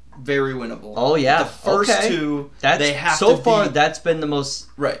 very winnable. Oh, yeah. The first 2, they have so to far, beat, that's been the most,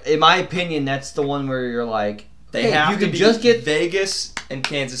 right. In my opinion, that's the one where you're like, they have to beat just get Vegas and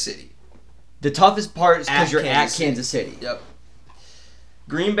Kansas City. The toughest part is because you're at Kansas City. Yep.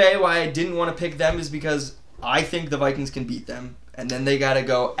 Green Bay, why I didn't want to pick them is because I think the Vikings can beat them, and then they got to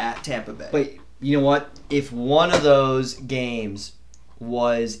go at Tampa Bay. But you know what? If one of those games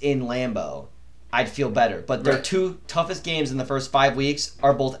was in Lambeau, I'd feel better. But their 2 toughest games in the first 5 weeks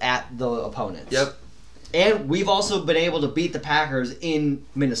are both at the opponents. Yep. And we've also been able to beat the Packers in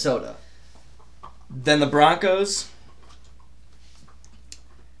Minnesota. Then the Broncos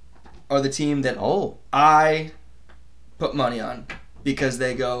are the team that I put money on, because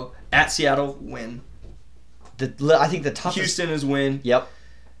they go at Seattle, win. I think the toughest... Houston is win. Yep.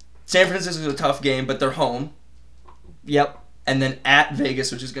 San Francisco is a tough game, but they're home. Yep. And then at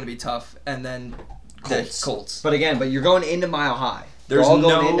Vegas, which is going to be tough. And then Colts. But you're going into Mile High. There's all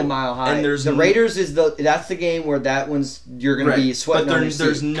going into Mile High. And the Raiders that's the game where that one's you're going to be sweating. But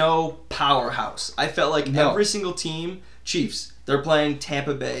there's no powerhouse. I felt like every single team, Chiefs, they're playing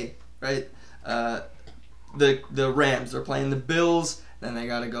Tampa Bay, right? The Rams, they're playing the Bills. Then they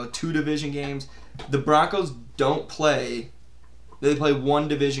got to go 2 division games. The Broncos don't play. They play 1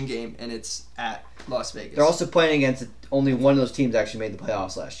 division game, and it's at Las Vegas. They're also playing against only one of those teams actually made the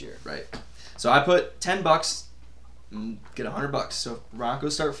playoffs last year. Right. So I put $10 and get $100. So if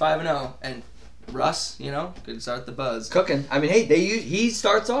Broncos start 5-0, and Russ, could start the buzz. Cooking. I mean, hey, he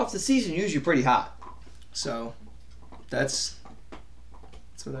starts off the season usually pretty hot. So that's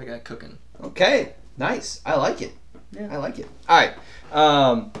what I got cooking. Okay, nice. I like it. Yeah. I like it. All right.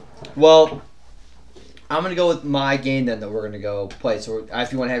 Well, I'm gonna go with my game then that we're gonna go play. So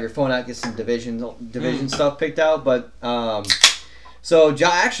if you want to have your phone out, get some division stuff picked out. But so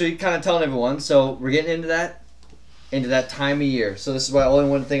actually, kind of telling everyone. So we're getting into that time of year. So this is what only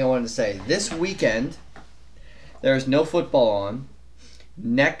one thing I wanted to say. This weekend, there's no football on.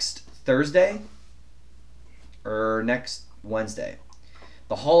 Next Thursday or next Wednesday,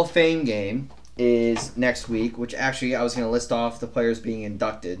 the Hall of Fame game is next week. Which actually, I was gonna list off the players being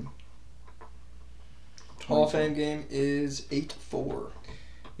inducted. Hall of Fame game is 8/4.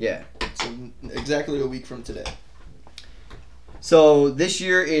 Yeah. So exactly a week from today. So this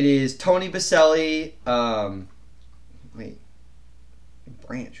year it is Tony Baselli. Branch.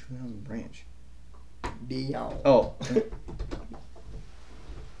 Who the hell's Branch? Dion. Oh.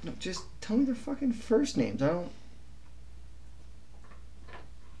 No, just tell me their fucking first names. I don't.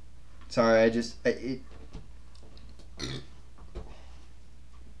 Sorry,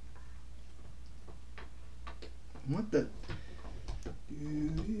 What the?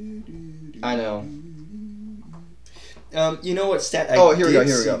 I know. You know what stat? Here we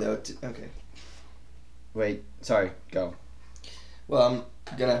go. Though, okay. Wait, sorry. Go. Well, I'm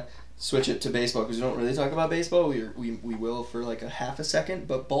gonna switch it to baseball because we don't really talk about baseball. We will for like a half a second.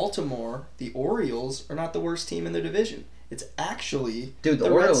 But Baltimore, the Orioles, are not the worst team in their division. It's actually the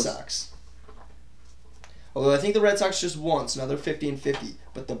Red Orioles. Sox. Although I think the Red Sox just won, so now they're 50-50.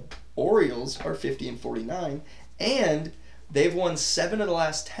 But the Orioles are 50-49, and they've won 7 of the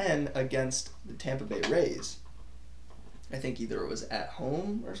last 10 against the Tampa Bay Rays. I think either it was at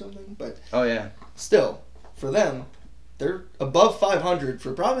home or something, but Oh yeah. still, for them, they're above 500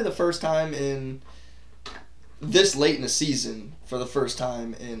 for probably the first time in this late in the season. For the first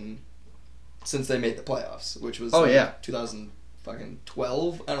time since they made the playoffs, which was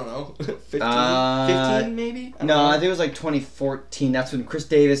 2012. I don't know, 15 maybe. I think it was like 2014. That's when Chris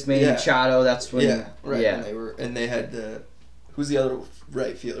Davis made Machado. That's when. Yeah, right. Yeah. And they had who's the other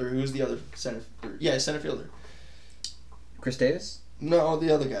right fielder? Who's the other center? Center fielder. Chris Davis? No,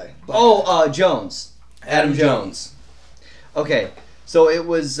 the other guy. Jones. Adam Jones. Okay, so it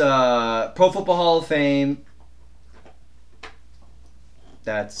was Pro Football Hall of Fame.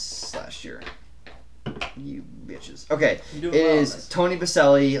 That's last year. You bitches. Okay, it is Tony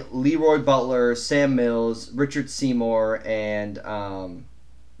Baselli, Leroy Butler, Sam Mills, Richard Seymour, and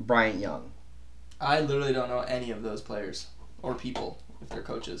Bryant Young. I literally don't know any of those players or people if they're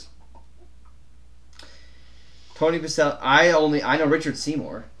coaches. Tony Baselli. I know Richard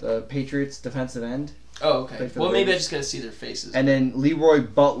Seymour, the Patriots defensive end. Oh, okay. Well, maybe I just gotta see their faces. And then Leroy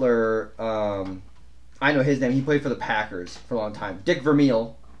Butler. I know his name. He played for the Packers for a long time. Dick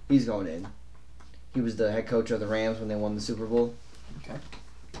Vermeil. He's going in. He was the head coach of the Rams when they won the Super Bowl. Okay.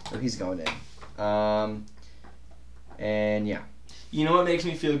 So he's going in. And yeah. You know what makes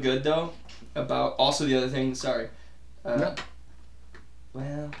me feel good though? About also the other thing. Sorry. No.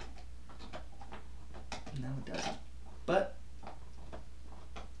 Well. No, it doesn't. But I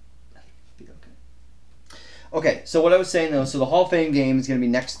think it'll be okay. Okay, so what I was saying though, so the Hall of Fame game is going to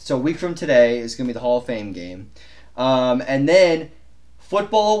be next. So a week from today is going to be the Hall of Fame game, and then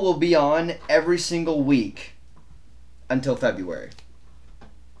football will be on every single week until February.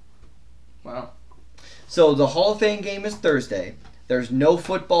 Wow. So the Hall of Fame game is Thursday. There's no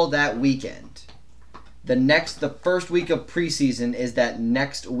football that weekend. The first week of preseason is that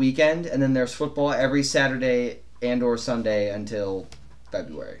next weekend, and then there's football every Saturday and or Sunday until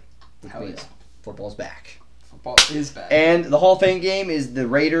February, which means football's back. Football is back. And the Hall of Fame game is the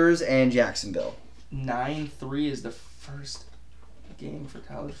Raiders and Jacksonville. 9-3 is the first game for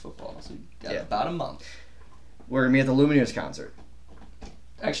college football, so you got about a month. We're gonna be at the Lumineers concert.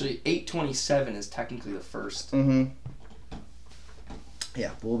 Actually, 8/27 is technically the first. Mm-hmm.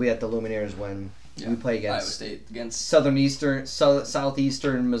 Yeah, we'll be at the Lumineers when we play against Iowa State, against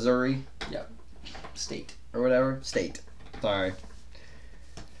southeastern Missouri. Yeah, State or whatever. State. Sorry.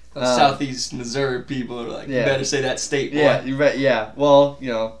 Southeast Missouri people are like, you better say that State. Boy. Yeah, you bet. Yeah. Well,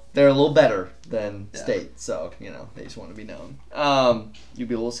 they're a little better than State, so they just want to be known. You'd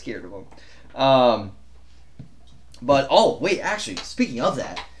be a little scared of them. But wait, actually, speaking of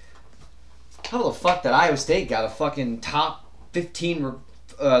that, how the fuck did Iowa State got a fucking top 15,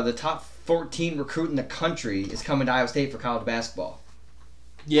 the top 14 recruit in the country is coming to Iowa State for college basketball?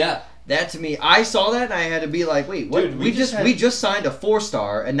 Yeah. That to me, I saw that and I had to be like, wait, what? Dude, we just signed a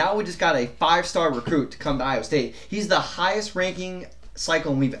 4-star and now we just got a 5-star recruit to come to Iowa State. He's the highest ranking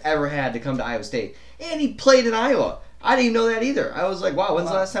cyclone we've ever had to come to Iowa State. And he played in Iowa. I didn't even know that either. I was like, wow, when's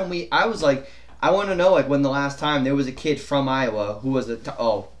the last time I was like, I want to know like when the last time there was a kid from Iowa who was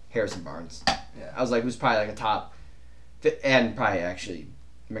Harrison Barnes. Yeah. I was like, who's probably like a top, and probably actually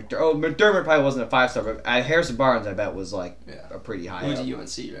McDermott probably wasn't a 5-star, but Harrison Barnes I bet was like a pretty high. He went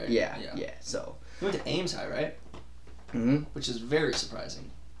to UNC, right? Yeah. So he went to Ames High, right? Mm-hmm. Which is very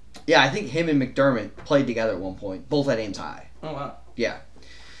surprising. Yeah, I think him and McDermott played together at one point, both at Ames High. Oh wow. Yeah.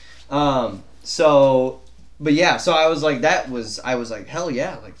 So I was like, I was like, hell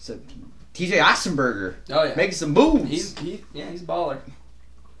yeah, like so, TJ Ossenberger. Oh yeah. Making some moves. He's a baller.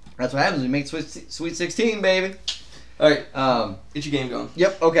 That's what happens when you make Sweet 16, baby. All right. Get your game going.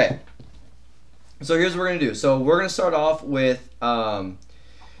 Yep. Okay. So here's what we're gonna do. So we're gonna start off with we're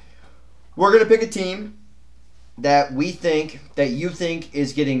gonna pick a team that you think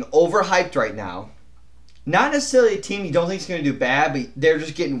is getting overhyped right now. Not necessarily a team you don't think is going to do bad, but they're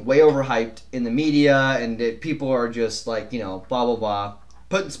just getting way overhyped in the media, and people are just like, blah, blah, blah,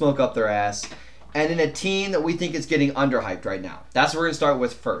 putting smoke up their ass. And then a team that we think is getting underhyped right now. That's what we're going to start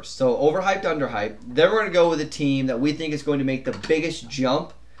with first. So overhyped, underhyped. Then we're going to go with a team that we think is going to make the biggest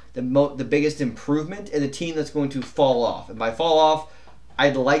jump, the biggest improvement, and the team that's going to fall off. And by fall off,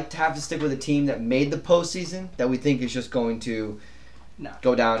 I'd like to have to stick with a team that made the postseason that we think is just going to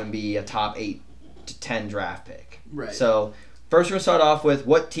go down and be a top 8 to 10 draft pick. Right. So first we're going to start off with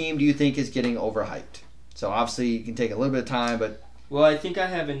what team do you think is getting overhyped? So obviously you can take a little bit of time, but... Well, I think I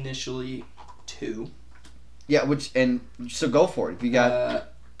have initially 2. Yeah, so go for it. If you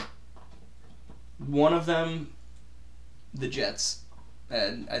got... one of them, the Jets.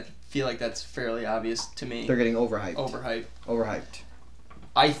 And I feel like that's fairly obvious to me. They're getting overhyped. Overhyped.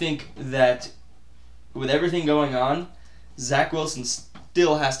 I think that with everything going on, Zach Wilson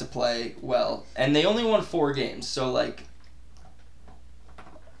still has to play well. And they only won 4 games, so, like...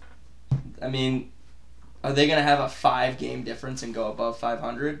 I mean, are they going to have a 5-game difference and go above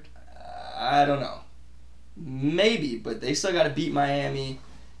 500? I don't know. Maybe, but they still got to beat Miami.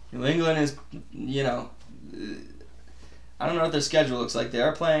 New England is, I don't know what their schedule looks like. They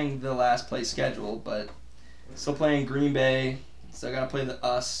are playing the last place schedule, but still playing Green Bay. Still got to play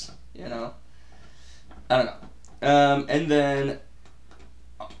us, I don't know. And then,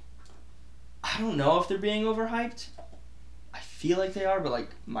 I don't know if they're being overhyped. I feel like they are, but like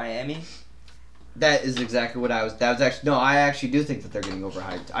Miami. That is exactly what I actually do think that they're getting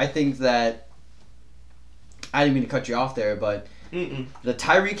overhyped. I think that, I didn't mean to cut you off there, but the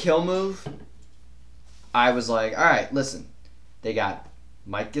Tyreek Hill move, I was like, all right, listen, they got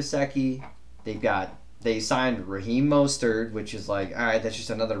Mike Gesicki, they signed Raheem Mostert, which is like, all right, that's just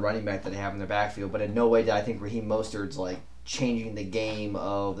another running back that they have in their backfield, but in no way did I think Raheem Mostert's like changing the game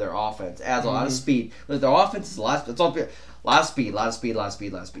of their offense. Adds a lot of speed. Their offense is a lot of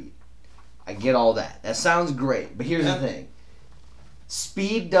speed. I get all that. That sounds great, but here's the thing.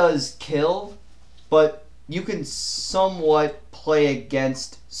 Speed does kill, but you can somewhat play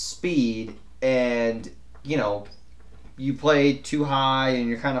against speed, and you play too high and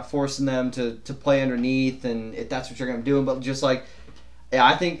you're kind of forcing them to play underneath, and if that's what you're going to do. But just like, yeah,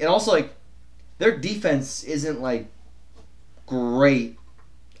 I think, and also like their defense isn't like great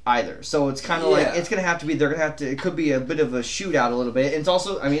either. So it's kind of like, it's going to have to be, it could be a bit of a shootout a little bit. And it's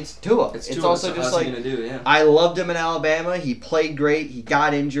also, I mean, it's Tua. It's also so just how's like, he gonna do, yeah. I loved him in Alabama. He played great. He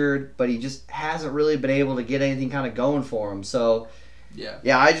got injured, but he just hasn't really been able to get anything kind of going for him. So,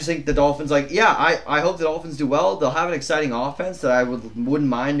 yeah, I just think the Dolphins, I hope the Dolphins do well. They'll have an exciting offense that I wouldn't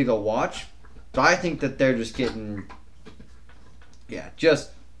mind to go watch. But I think that they're just getting, a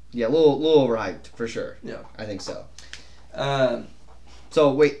little overhyped for sure. Yeah, I think so.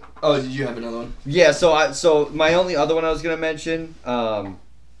 So wait. Oh, did you have another one? Yeah. So my only other one I was gonna mention,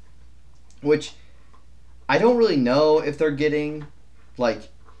 which I don't really know if they're getting like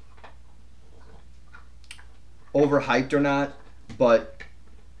overhyped or not, but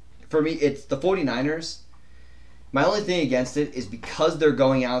for me, it's the 49ers. My only thing against it is because they're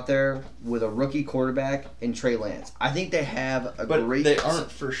going out there with a rookie quarterback in Trey Lance. I think they have a great... But they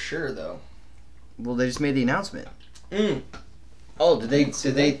aren't for sure, though. Well, they just made the announcement. Oh, did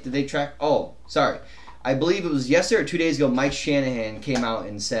they track... Oh, sorry. I believe it was yesterday or 2 days ago, Mike Shanahan came out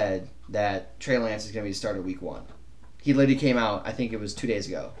and said that Trey Lance is going to be the starter week 1. He literally came out, I think it was 2 days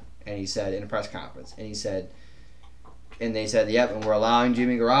ago, and he said, in a press conference, and he said... And they said, yep, and we're allowing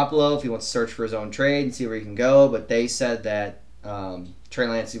Jimmy Garoppolo if he wants to search for his own trade and see where he can go. But they said that Trey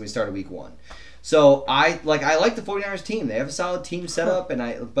Lance is going to start week 1. So I like the 49ers team. They have a solid team set up,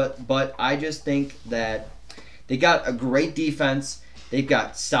 and but I just think that they got a great defense. They've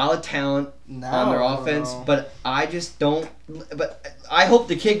got solid talent on their offense, but I just don't. But I hope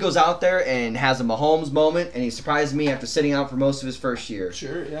the kid goes out there and has a Mahomes moment, and he surprised me after sitting out for most of his first year.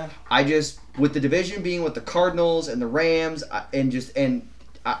 Sure, yeah. I just, with the division being with the Cardinals and the Rams, I just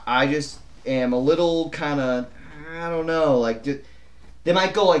am a little kind of, I don't know, like they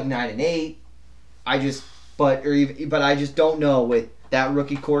might go like 9-8. But I just don't know with that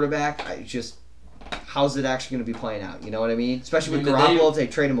rookie quarterback. How's it actually going to be playing out? You know what I mean? Especially with Garoppolo, if they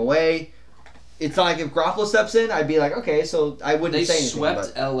trade him away. It's not like if Garoppolo steps in, I'd be like, okay, so I wouldn't say anything. They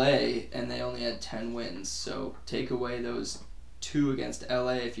swept LA, and they only had 10 wins. So take away those 2 against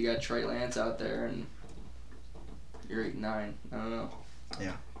LA if you got Trey Lance out there, and you're 8-9. I don't know.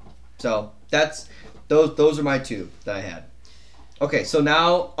 Yeah. So those are my 2 that I had. Okay, so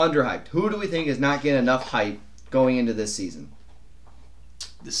now underhyped. Who do we think is not getting enough hype going into this season?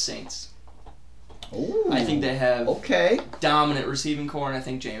 The Saints. Ooh, I think they have okay dominant receiving core, and I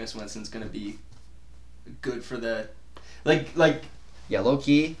think Jameis Winston's going to be good for the low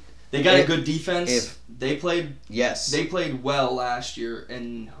key. They got a good defense. They played They played well last year,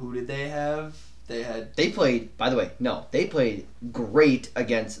 and who did they have? They played, by the way, they played great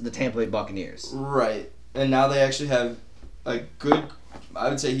against the Tampa Bay Buccaneers. Right. And now they actually have a good, I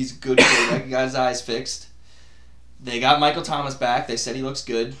would say he's a good quarterback. He got his eyes fixed. They got Michael Thomas back. They said he looks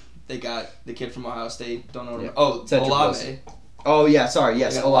good. They got the kid from Ohio State. Don't know. Yeah. Olave. Oh, yeah, sorry.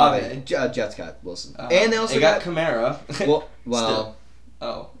 Yes, Olave. Olave. Jets got Wilson. And they also got Kamara.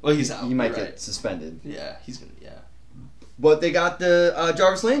 Well, he's out. He might get suspended. Yeah, he's going to, yeah. But they got the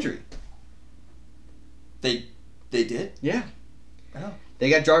Jarvis Landry. They did? Yeah. Oh. They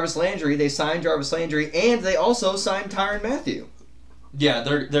got Jarvis Landry. They signed Jarvis Landry, and they also signed Tyrann Mathieu. Yeah,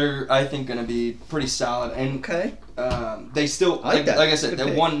 they're I think going to be pretty solid. And okay. They still, like I said,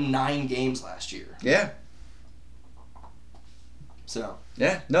 they won 9 games last year. Yeah. So.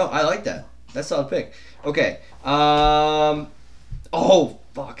 Yeah, no, I like that. That's a solid pick. Okay. Oh,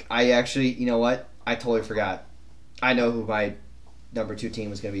 fuck. I actually, you know what? I totally forgot. I know who my number 2 team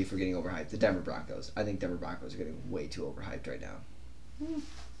was going to be for getting overhyped. The Denver Broncos. I think Denver Broncos are getting way too overhyped right now.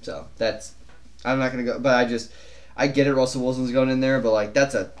 So, I'm not going to go, but I get it, Russell Wilson's going in there, but like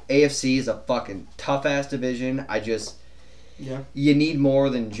AFC is a fucking tough-ass division. You need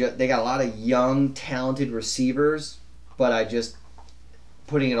more than they got a lot of young, talented receivers, but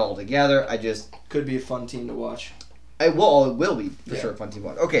putting it all together, Could be a fun team to watch. It will be, for sure, a fun team to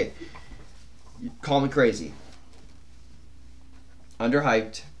watch. Okay, call me crazy.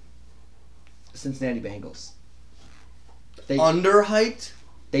 Underhyped, Cincinnati Bengals. Underhyped?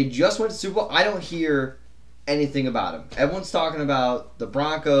 They just went to Super Bowl. I don't hear anything about them. Everyone's talking about the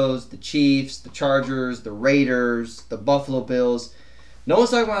Broncos, the Chiefs, the Chargers, the Raiders, the Buffalo Bills. No one's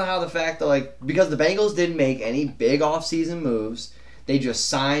talking about how the fact that, because the Bengals didn't make any big offseason moves, they just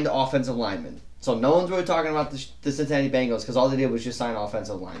signed offensive linemen. So no one's really talking about the Cincinnati Bengals because all they did was just sign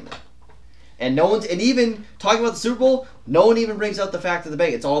offensive linemen. And even talking about the Super Bowl, no one even brings up the fact of the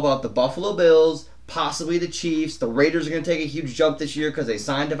Bengals. It's all about the Buffalo Bills, possibly the Chiefs. The Raiders are going to take a huge jump this year because they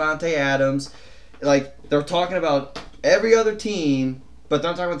signed Devontae Adams. They're talking about every other team, but they're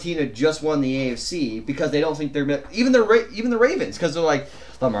not talking about the team that just won the AFC because they don't think they're even the Ravens because they're like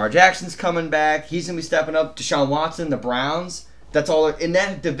Lamar Jackson's coming back. He's going to be stepping up. Deshaun Watson, the Browns. That's all in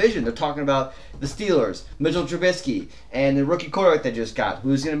that division. They're talking about the Steelers, Mitchell Trubisky, and the rookie quarterback they just got.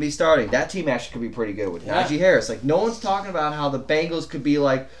 Who's going to be starting? That team actually could be pretty good with Najee Harris. No one's talking about how the Bengals could be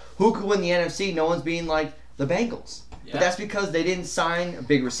who could win the NFC. No one's being the Bengals. Yeah. But that's because they didn't sign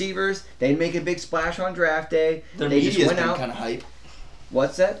big receivers. They didn't make a big splash on draft day. Their media's been kind of hype.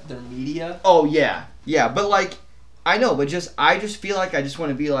 What's that? Their media? Oh, yeah. Yeah, but I know, but I just feel like I just want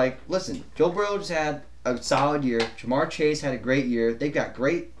to be listen, Joe Burrow just had a solid year. Jamar Chase had a great year. They've got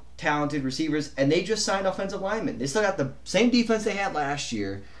great, talented receivers, and they just signed offensive linemen. They still got the same defense they had last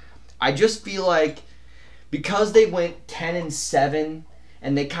year. I just feel like because they went 10-7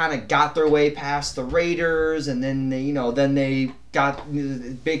 and they kind of got their way past the Raiders, and then they got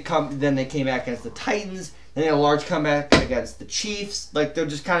big then they came back against the Titans. Then they had a large comeback against the Chiefs. They're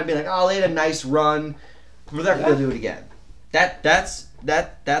just kind of being they had a nice run. We're not going to do it again.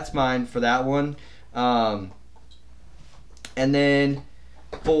 That's mine for that one. And then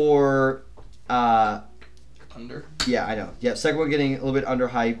for under. Yeah, I know. Yeah, second one getting a little bit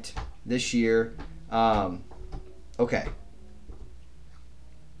underhyped this year. Okay.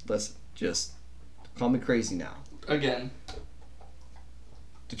 Listen, just call me crazy now. Again.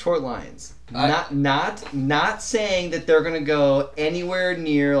 Detroit Lions. Not saying that they're gonna go anywhere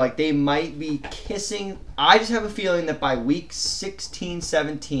near they might be kissing. I just have a feeling that by week 16,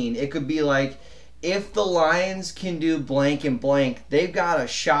 17, it could be if the Lions can do blank and blank, they've got a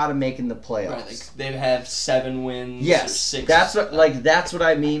shot of making the playoffs. Right, like they have 7 wins. Yes, or 6. that's what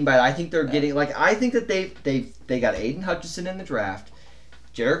I mean. But I think they're getting I think that they got Aiden Hutchinson in the draft.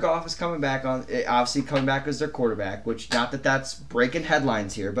 Jared Goff is coming back obviously coming back as their quarterback, which not that that's breaking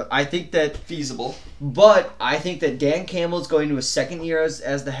headlines here, but I think that feasible. But I think that Dan Campbell is going to his second year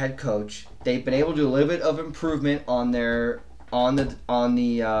as the head coach. They've been able to do a little bit of improvement on the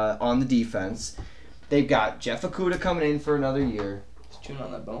defense. They've got Jeff Okudah coming in for another year. He's chewing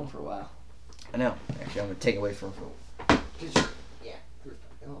on that bone for a while. I know. Actually, I'm gonna take it away from him. Yeah, your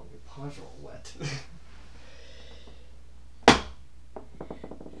paws are all wet.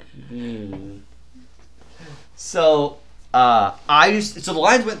 So the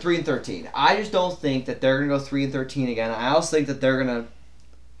Lions went 3-13. I just don't think that they're gonna go 3-13 again. I also think that they're gonna,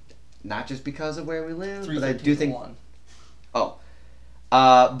 not just because of where we live, but I do think.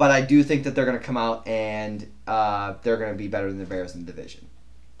 But I do think that they're gonna come out and they're gonna be better than the Bears in the division.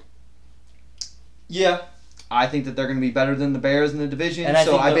 Yeah. I think that they're going to be better than the Bears in the division. And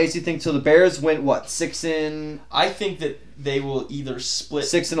I basically think the Bears went 6-. I think that they will either split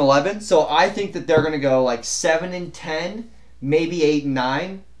 6-11. So I think that they're going to go 7-10, maybe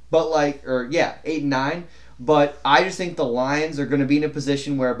 8-9, but 8-9. But I just think the Lions are going to be in a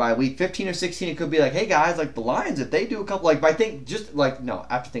position where by week 15 or 16 it could be hey guys, the Lions, if they do a couple I think just no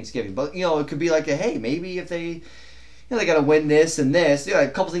after Thanksgiving, but it could be hey, maybe if they they got to win this and this. A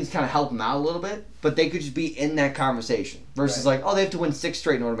couple things kind of help them out a little bit, but they could just be in that conversation versus they have to win 6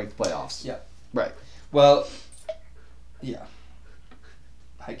 straight in order to make the playoffs. Yeah. Right. Well, yeah.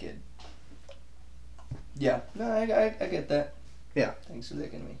 I kid. Yeah. No, I get that. Yeah. Thanks for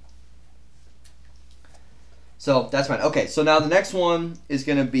thinking of me. So that's fine. Okay, so now the next one is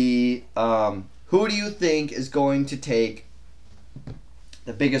going to be who do you think is going to take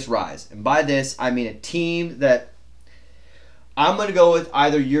the biggest rise? And by this, I mean a team that I'm going to go with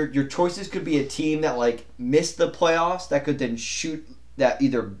either your choices could be a team that missed the playoffs that could then shoot that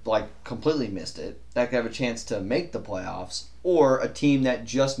either completely missed it that could have a chance to make the playoffs, or a team that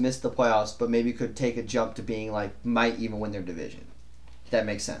just missed the playoffs but maybe could take a jump to being might even win their division. If that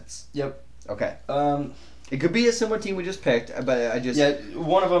makes sense. Yep. Okay. It could be a similar team we just picked, but I just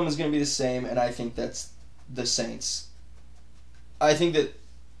one of them is going to be the same, and I think that's the Saints. I think that,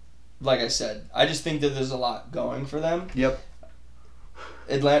 like I said, I just think that there's a lot going for them. Yep.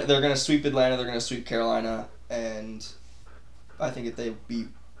 Atlanta, they're going to sweep Atlanta, they're going to sweep Carolina, and I think if they beat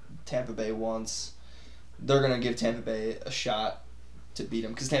Tampa Bay once, they're going to give Tampa Bay a shot to beat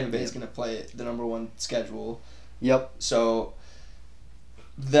them, because Tampa Bay is going to play the number 1 schedule. Yep. So,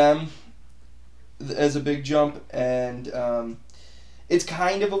 them as a big jump, and it's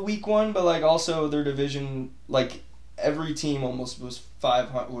kind of a weak one, but also their division, every team almost was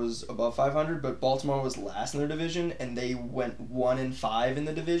above 500, but Baltimore was last in their division, and they went 1-5 in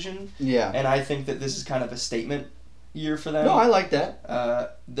the division. Yeah. And I think that this is kind of a statement year for them. No, I like that.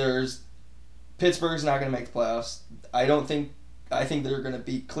 Pittsburgh's not going to make the playoffs. I think they're going to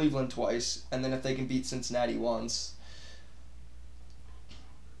beat Cleveland twice, and then if they can beat Cincinnati once,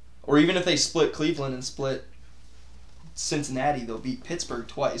 or even if they split Cleveland and split Cincinnati, they'll beat Pittsburgh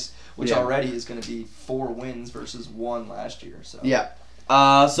twice, which already is going to be 4 wins versus 1 last year. So yeah.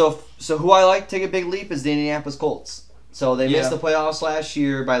 So who I like to take a big leap is the Indianapolis Colts. So they missed the playoffs last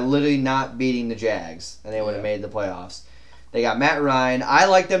year by literally not beating the Jags, and they would have made the playoffs. They got Matt Ryan. I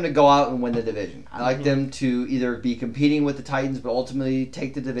like them to go out and win the division. I like them to either be competing with the Titans, but ultimately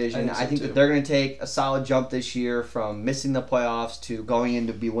take the division. I think that they're going to take a solid jump this year from missing the playoffs to going in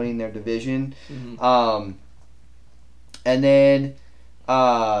to be winning their division. Mm-hmm. And then,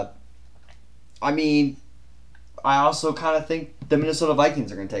 I also kind of think the Minnesota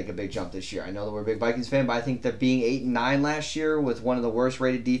Vikings are going to take a big jump this year. I know that we're a big Vikings fan, but I think that being 8-9 last year with one of the worst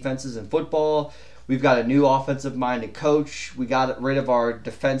rated defenses in football, we've got a new offensive-minded coach. We got rid of our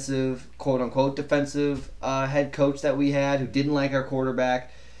defensive, quote-unquote defensive head coach that we had who didn't like our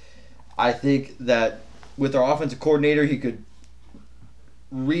quarterback. I think that with our offensive coordinator, he could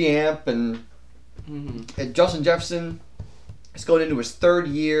reamp and Justin Jefferson is going into his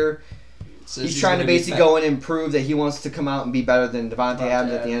 3rd year. So he's trying to basically go in and prove that he wants to come out and be better than Devontae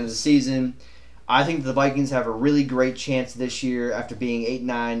Adams at the end of the season. I think the Vikings have a really great chance this year after being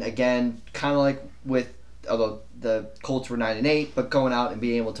 8-9. Again, kind of although the Colts were 9-8, but going out and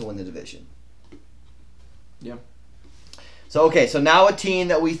being able to win the division. Yeah. So now a team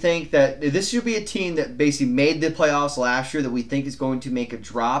that we think that this should be a team that basically made the playoffs last year that we think is going to make a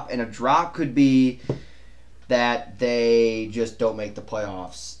drop, and a drop could be that they just don't make the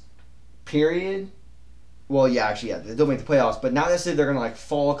playoffs, period, Well, yeah, actually, yeah, they'll make the playoffs, but not necessarily they're gonna like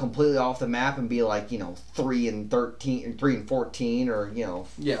fall completely off the map and be like 3-13 and 3-14 or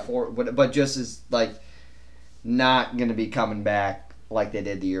Yeah. 4, but just as like not gonna be coming back like they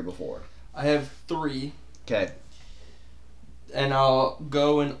did the year before. I have 3. Okay. And I'll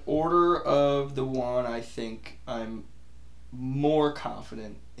go in order of the one I think I'm more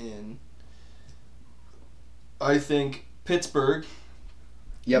confident in. I think Pittsburgh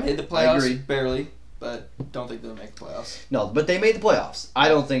Yep. made the I playoffs agree. barely, but don't think they'll make the playoffs. No, but they made the playoffs. I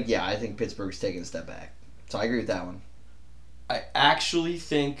think Pittsburgh's taking a step back. So I agree with that one. I actually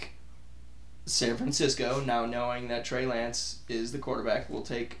think San Francisco, now knowing that Trey Lance is the quarterback, will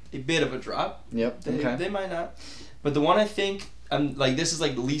take a bit of a drop. Yep. They might not. But the one I think, this is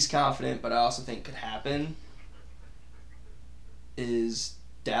like the least confident, but I also think could happen, is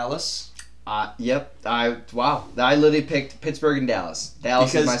Dallas. Yep. I literally picked Pittsburgh and Dallas.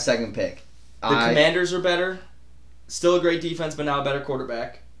 Dallas is my second pick. The Commanders are better. Still a great defense, but now a better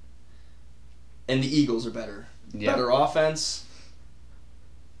quarterback. And the Eagles are better. Yep. Better offense.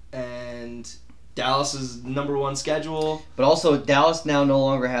 And Dallas's number 1 schedule. But also, Dallas now no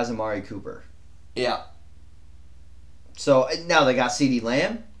longer has Amari Cooper. Yeah. So now they got CeeDee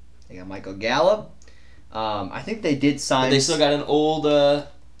Lamb. They got Michael Gallup. I think they did sign. But they still got an old.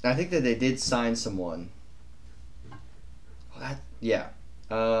 I think that they did sign someone. Yeah.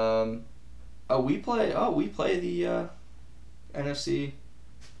 We play the NFC.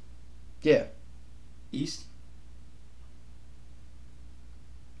 Yeah. East.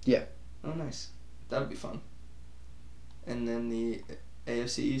 Yeah. Oh, nice. That would be fun. And then the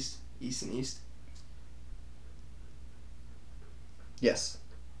AFC East, East and East. Yes.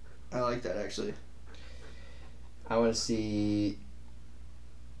 I like that actually. I want to see.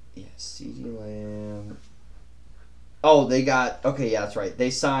 Yeah, CeeDee Lamb. Oh, they got. Okay, yeah, that's right. They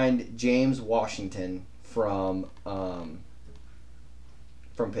signed James Washington from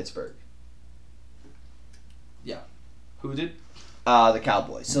Pittsburgh. Yeah. Who did? The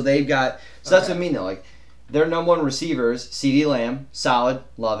Cowboys. So they've got. So that's what I mean though. Like their number 1 receivers: CeeDee Lamb, solid,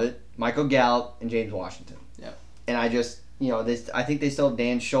 love it. Michael Gallup and James Washington. Yeah. And I just. I think they still have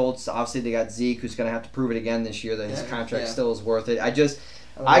Dan Schultz. Obviously, they got Zeke, who's going to have to prove it again this year that his contract still is worth it. I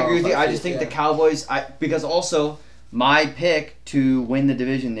agree with you. I just think the Cowboys, because also my pick to win the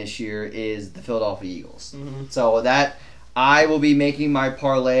division this year is the Philadelphia Eagles. Mm-hmm. So that I will be making my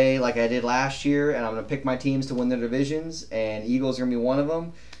parlay like I did last year, and I'm going to pick my teams to win their divisions, and Eagles are going to be one of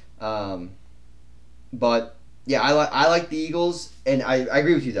them. But yeah, I like the Eagles, and I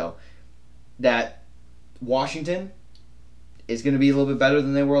agree with you though that Washington is going to be a little bit better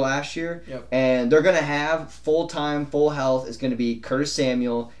than they were last year. Yep. And they're going to have full-time, full health is going to be Curtis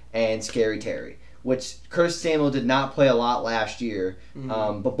Samuel and Scary Terry, which Curtis Samuel did not play a lot last year.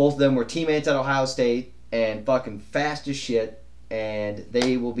 Mm-hmm. But both of them were teammates at Ohio State and fucking fast as shit. And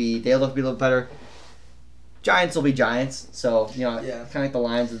they'll look to be a little better. Giants will be Giants. So, kind of like the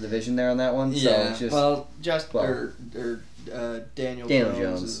Lions of the division there on that one. So Yeah. it's just, Daniel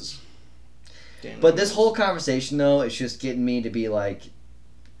Jones. is But this whole conversation, though, is just getting me to be like,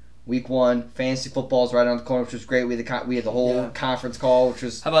 week 1, fantasy football is right around the corner, which was great. We had the whole conference call, which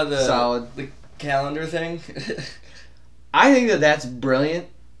was How about solid. the calendar thing? I think that's brilliant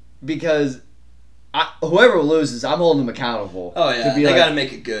because whoever loses, I'm holding them accountable. Oh, yeah. They got to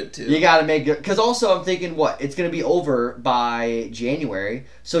make it good, too. You got to make it. Because also I'm thinking, it's going to be over by January.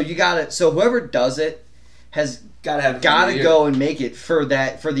 So whoever does it has Gotta go and make it for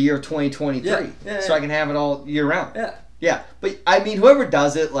the year 2023. Yeah, so I can have it all year round. Yeah. Yeah. But, I mean, whoever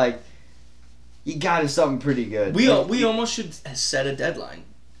does it, you got to have something pretty good. We almost should set a deadline.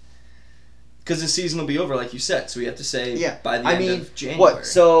 Because the season will be over, like you said. So we have to say by the end of January. What?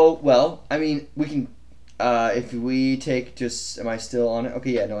 So, we can... if we take just... Am I still on it? Okay,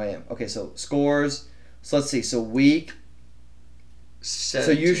 yeah, no, I am. Okay, so scores. So let's see. So week...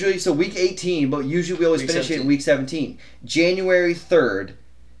 17. So week 18, but usually we always finish 17. It in week 17. January 3rd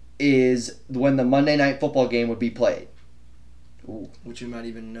is when the Monday Night Football game would be played. Ooh. Which you might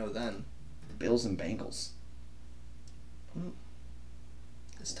even know then. Bills and Bengals.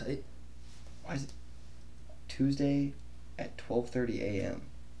 That's tight. Why is it Tuesday at 12:30 a.m.?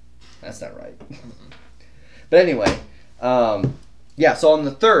 That's not right. But anyway, so on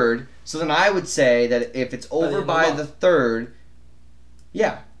the 3rd, so then I would say that if it's over by the 3rd,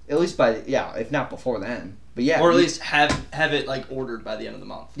 at least if not before then. But yeah. Or at least have it ordered by the end of the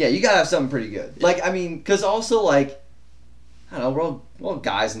month. Yeah, you gotta have something pretty good. Yeah. Because also I don't know, we're all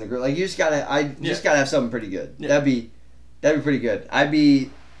guys in the group. You just gotta have something pretty good. Yeah. That'd be pretty good. I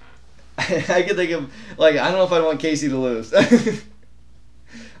could think of I don't know if I'd want Casey to lose.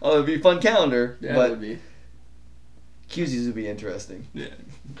 Oh, it'd be a fun calendar. Yeah, but it would be. QZs would be interesting. Yeah.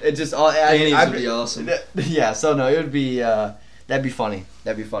 It just all. Danny's would be awesome. Yeah. So no, it would be. That'd be funny.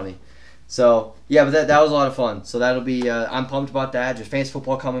 So yeah, but that was a lot of fun. So that'll be. I'm pumped about that. Just fantasy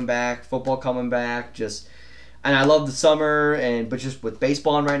football coming back. Just. And I love the summer, but just with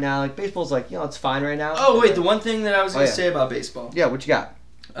baseball on right now, like baseball's like it's fine right now. Oh wait, the one thing that I was gonna say about baseball. Yeah, what you got?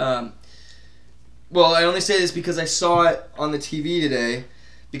 Well, I only say this because I saw it on the TV today.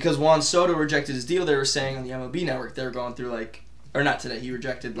 Because Juan Soto rejected his deal, they were saying on the MLB Network they were going through or not today. He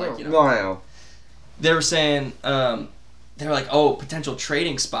rejected No, I know. They were saying they were like, oh, potential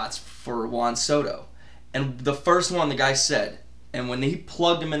trading spots for Juan Soto, and the first one the guy said, and when he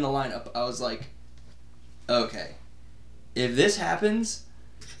plugged him in the lineup, I was like, okay, if this happens,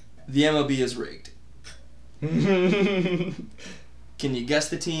 the MLB is rigged. Can you guess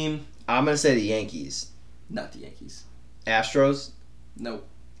the team? I'm gonna say the Yankees. Not the Yankees. Astros. Nope.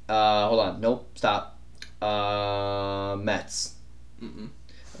 Hold on. Nope. Stop. Mets. Mm-mm.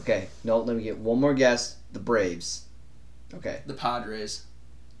 Okay. No, let me get one more guess. The Braves. Okay. The Padres.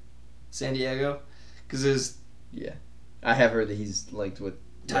 San Diego. Because there's... Yeah. I have heard that he's linked with...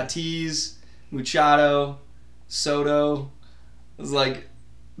 Tatis, Machado, Soto. It was like...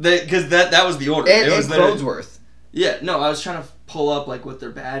 Because that was the order. And, it was Broadsworth. Yeah. No, I was trying to pull up what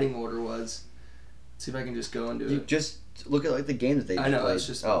their batting order was. See if I can just go into it. Just look at the games that they I know, played. I was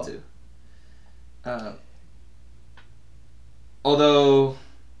just about to. Although,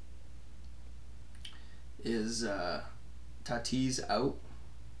 is Tatis out?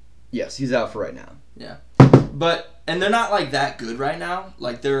 Yes, he's out for right now. Yeah. And they're not that good right now.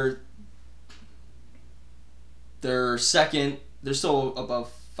 They're second. They're still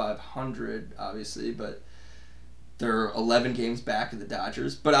above 500, obviously, but they're 11 games back of the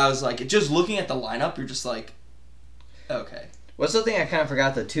Dodgers. But I was just looking at the lineup, you're just like, okay. What's the thing I kind of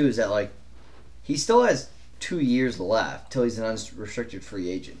forgot though too is that he still has 2 years left till he's an unrestricted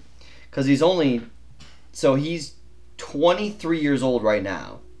free agent, because he's 23 years old right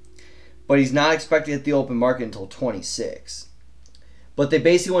now, but he's not expected to hit the open market until 26. But they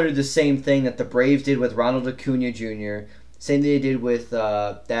basically want to do the same thing that the Braves did with Ronald Acuna Jr. Same thing they did with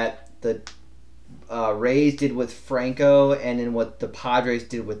the Rays did with Franco, and then what the Padres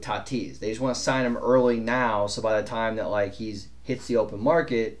did with Tatis. They just want to sign him early now, so by the time that he's hits the open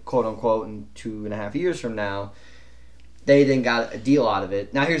market, quote unquote, in 2.5 years from now, they then got a deal out of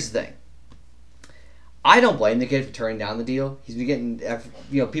it. Now here's the thing. I don't blame the kid for turning down the deal. He's been getting,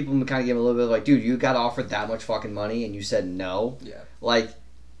 people kind of give him a little bit dude, you got offered that much fucking money and you said no. Yeah.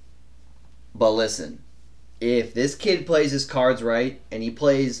 But listen, if this kid plays his cards right and he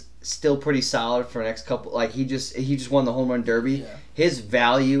plays still pretty solid for the next couple, he just won the home run derby. Yeah. His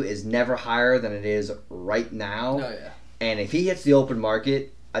value is never higher than it is right now. Oh yeah. And if he hits the open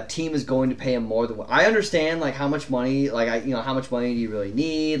market, a team is going to pay him more than what I understand. How much money, how much money do you really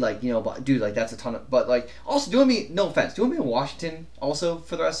need? But dude, that's a ton of. But also, no offense, do you want to be in Washington also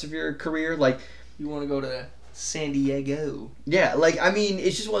for the rest of your career? You want to go to San Diego? Yeah,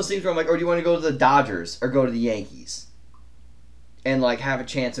 it's just one of those things where I'm or do you want to go to the Dodgers or go to the Yankees? And have a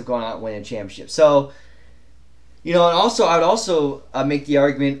chance of going out and winning a championship. So, and also I would also make the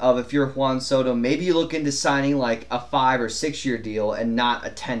argument of, if you're Juan Soto, maybe you look into signing a 5 or 6 year deal and not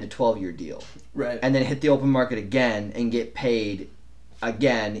a 10 to 12 year deal, right? And then hit the open market again and get paid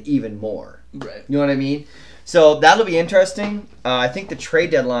again even more, right? You know what I mean? So that'll be interesting. I think the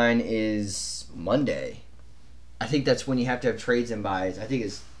trade deadline is Monday. I think that's when you have to have trades and buys. I think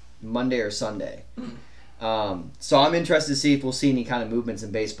it's Monday or Sunday. So I'm interested to see if we'll see any kind of movements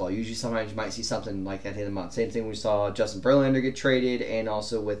in baseball. Usually sometimes you might see something like that at the end of the month. Same thing we saw Justin Verlander get traded, and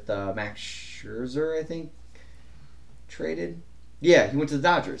also with Max Scherzer, I think, traded. Yeah, he went to the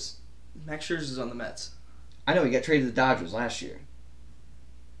Dodgers. Max Scherzer's on the Mets. I know, he got traded to the Dodgers last year.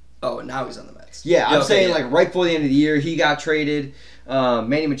 Oh, and now he's on the Mets. Yeah, I'm saying right before the end of the year, he got traded.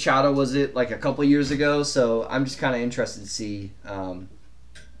 Manny Machado was it a couple of years ago, so I'm just kind of interested to see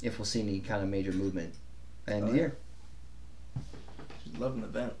if we'll see any kind of major movement. End of the year. She's loving the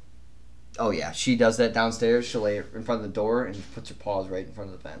vent. Oh yeah, she does that downstairs. She'll lay in front of the door and puts her paws right in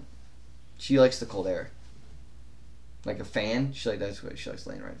front of the vent. She likes the cold air. Like a fan. That's what she likes,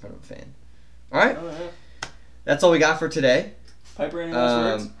 laying right in front of a fan. All right. Oh, yeah. That's all we got for today. Piper, any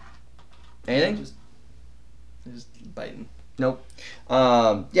last words? Anything? Just biting. Nope.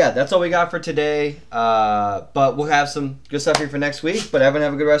 Yeah, that's all we got for today. But we'll have some good stuff here for next week. But everyone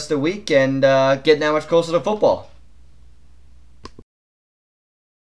have a good rest of the week and get that much closer to football.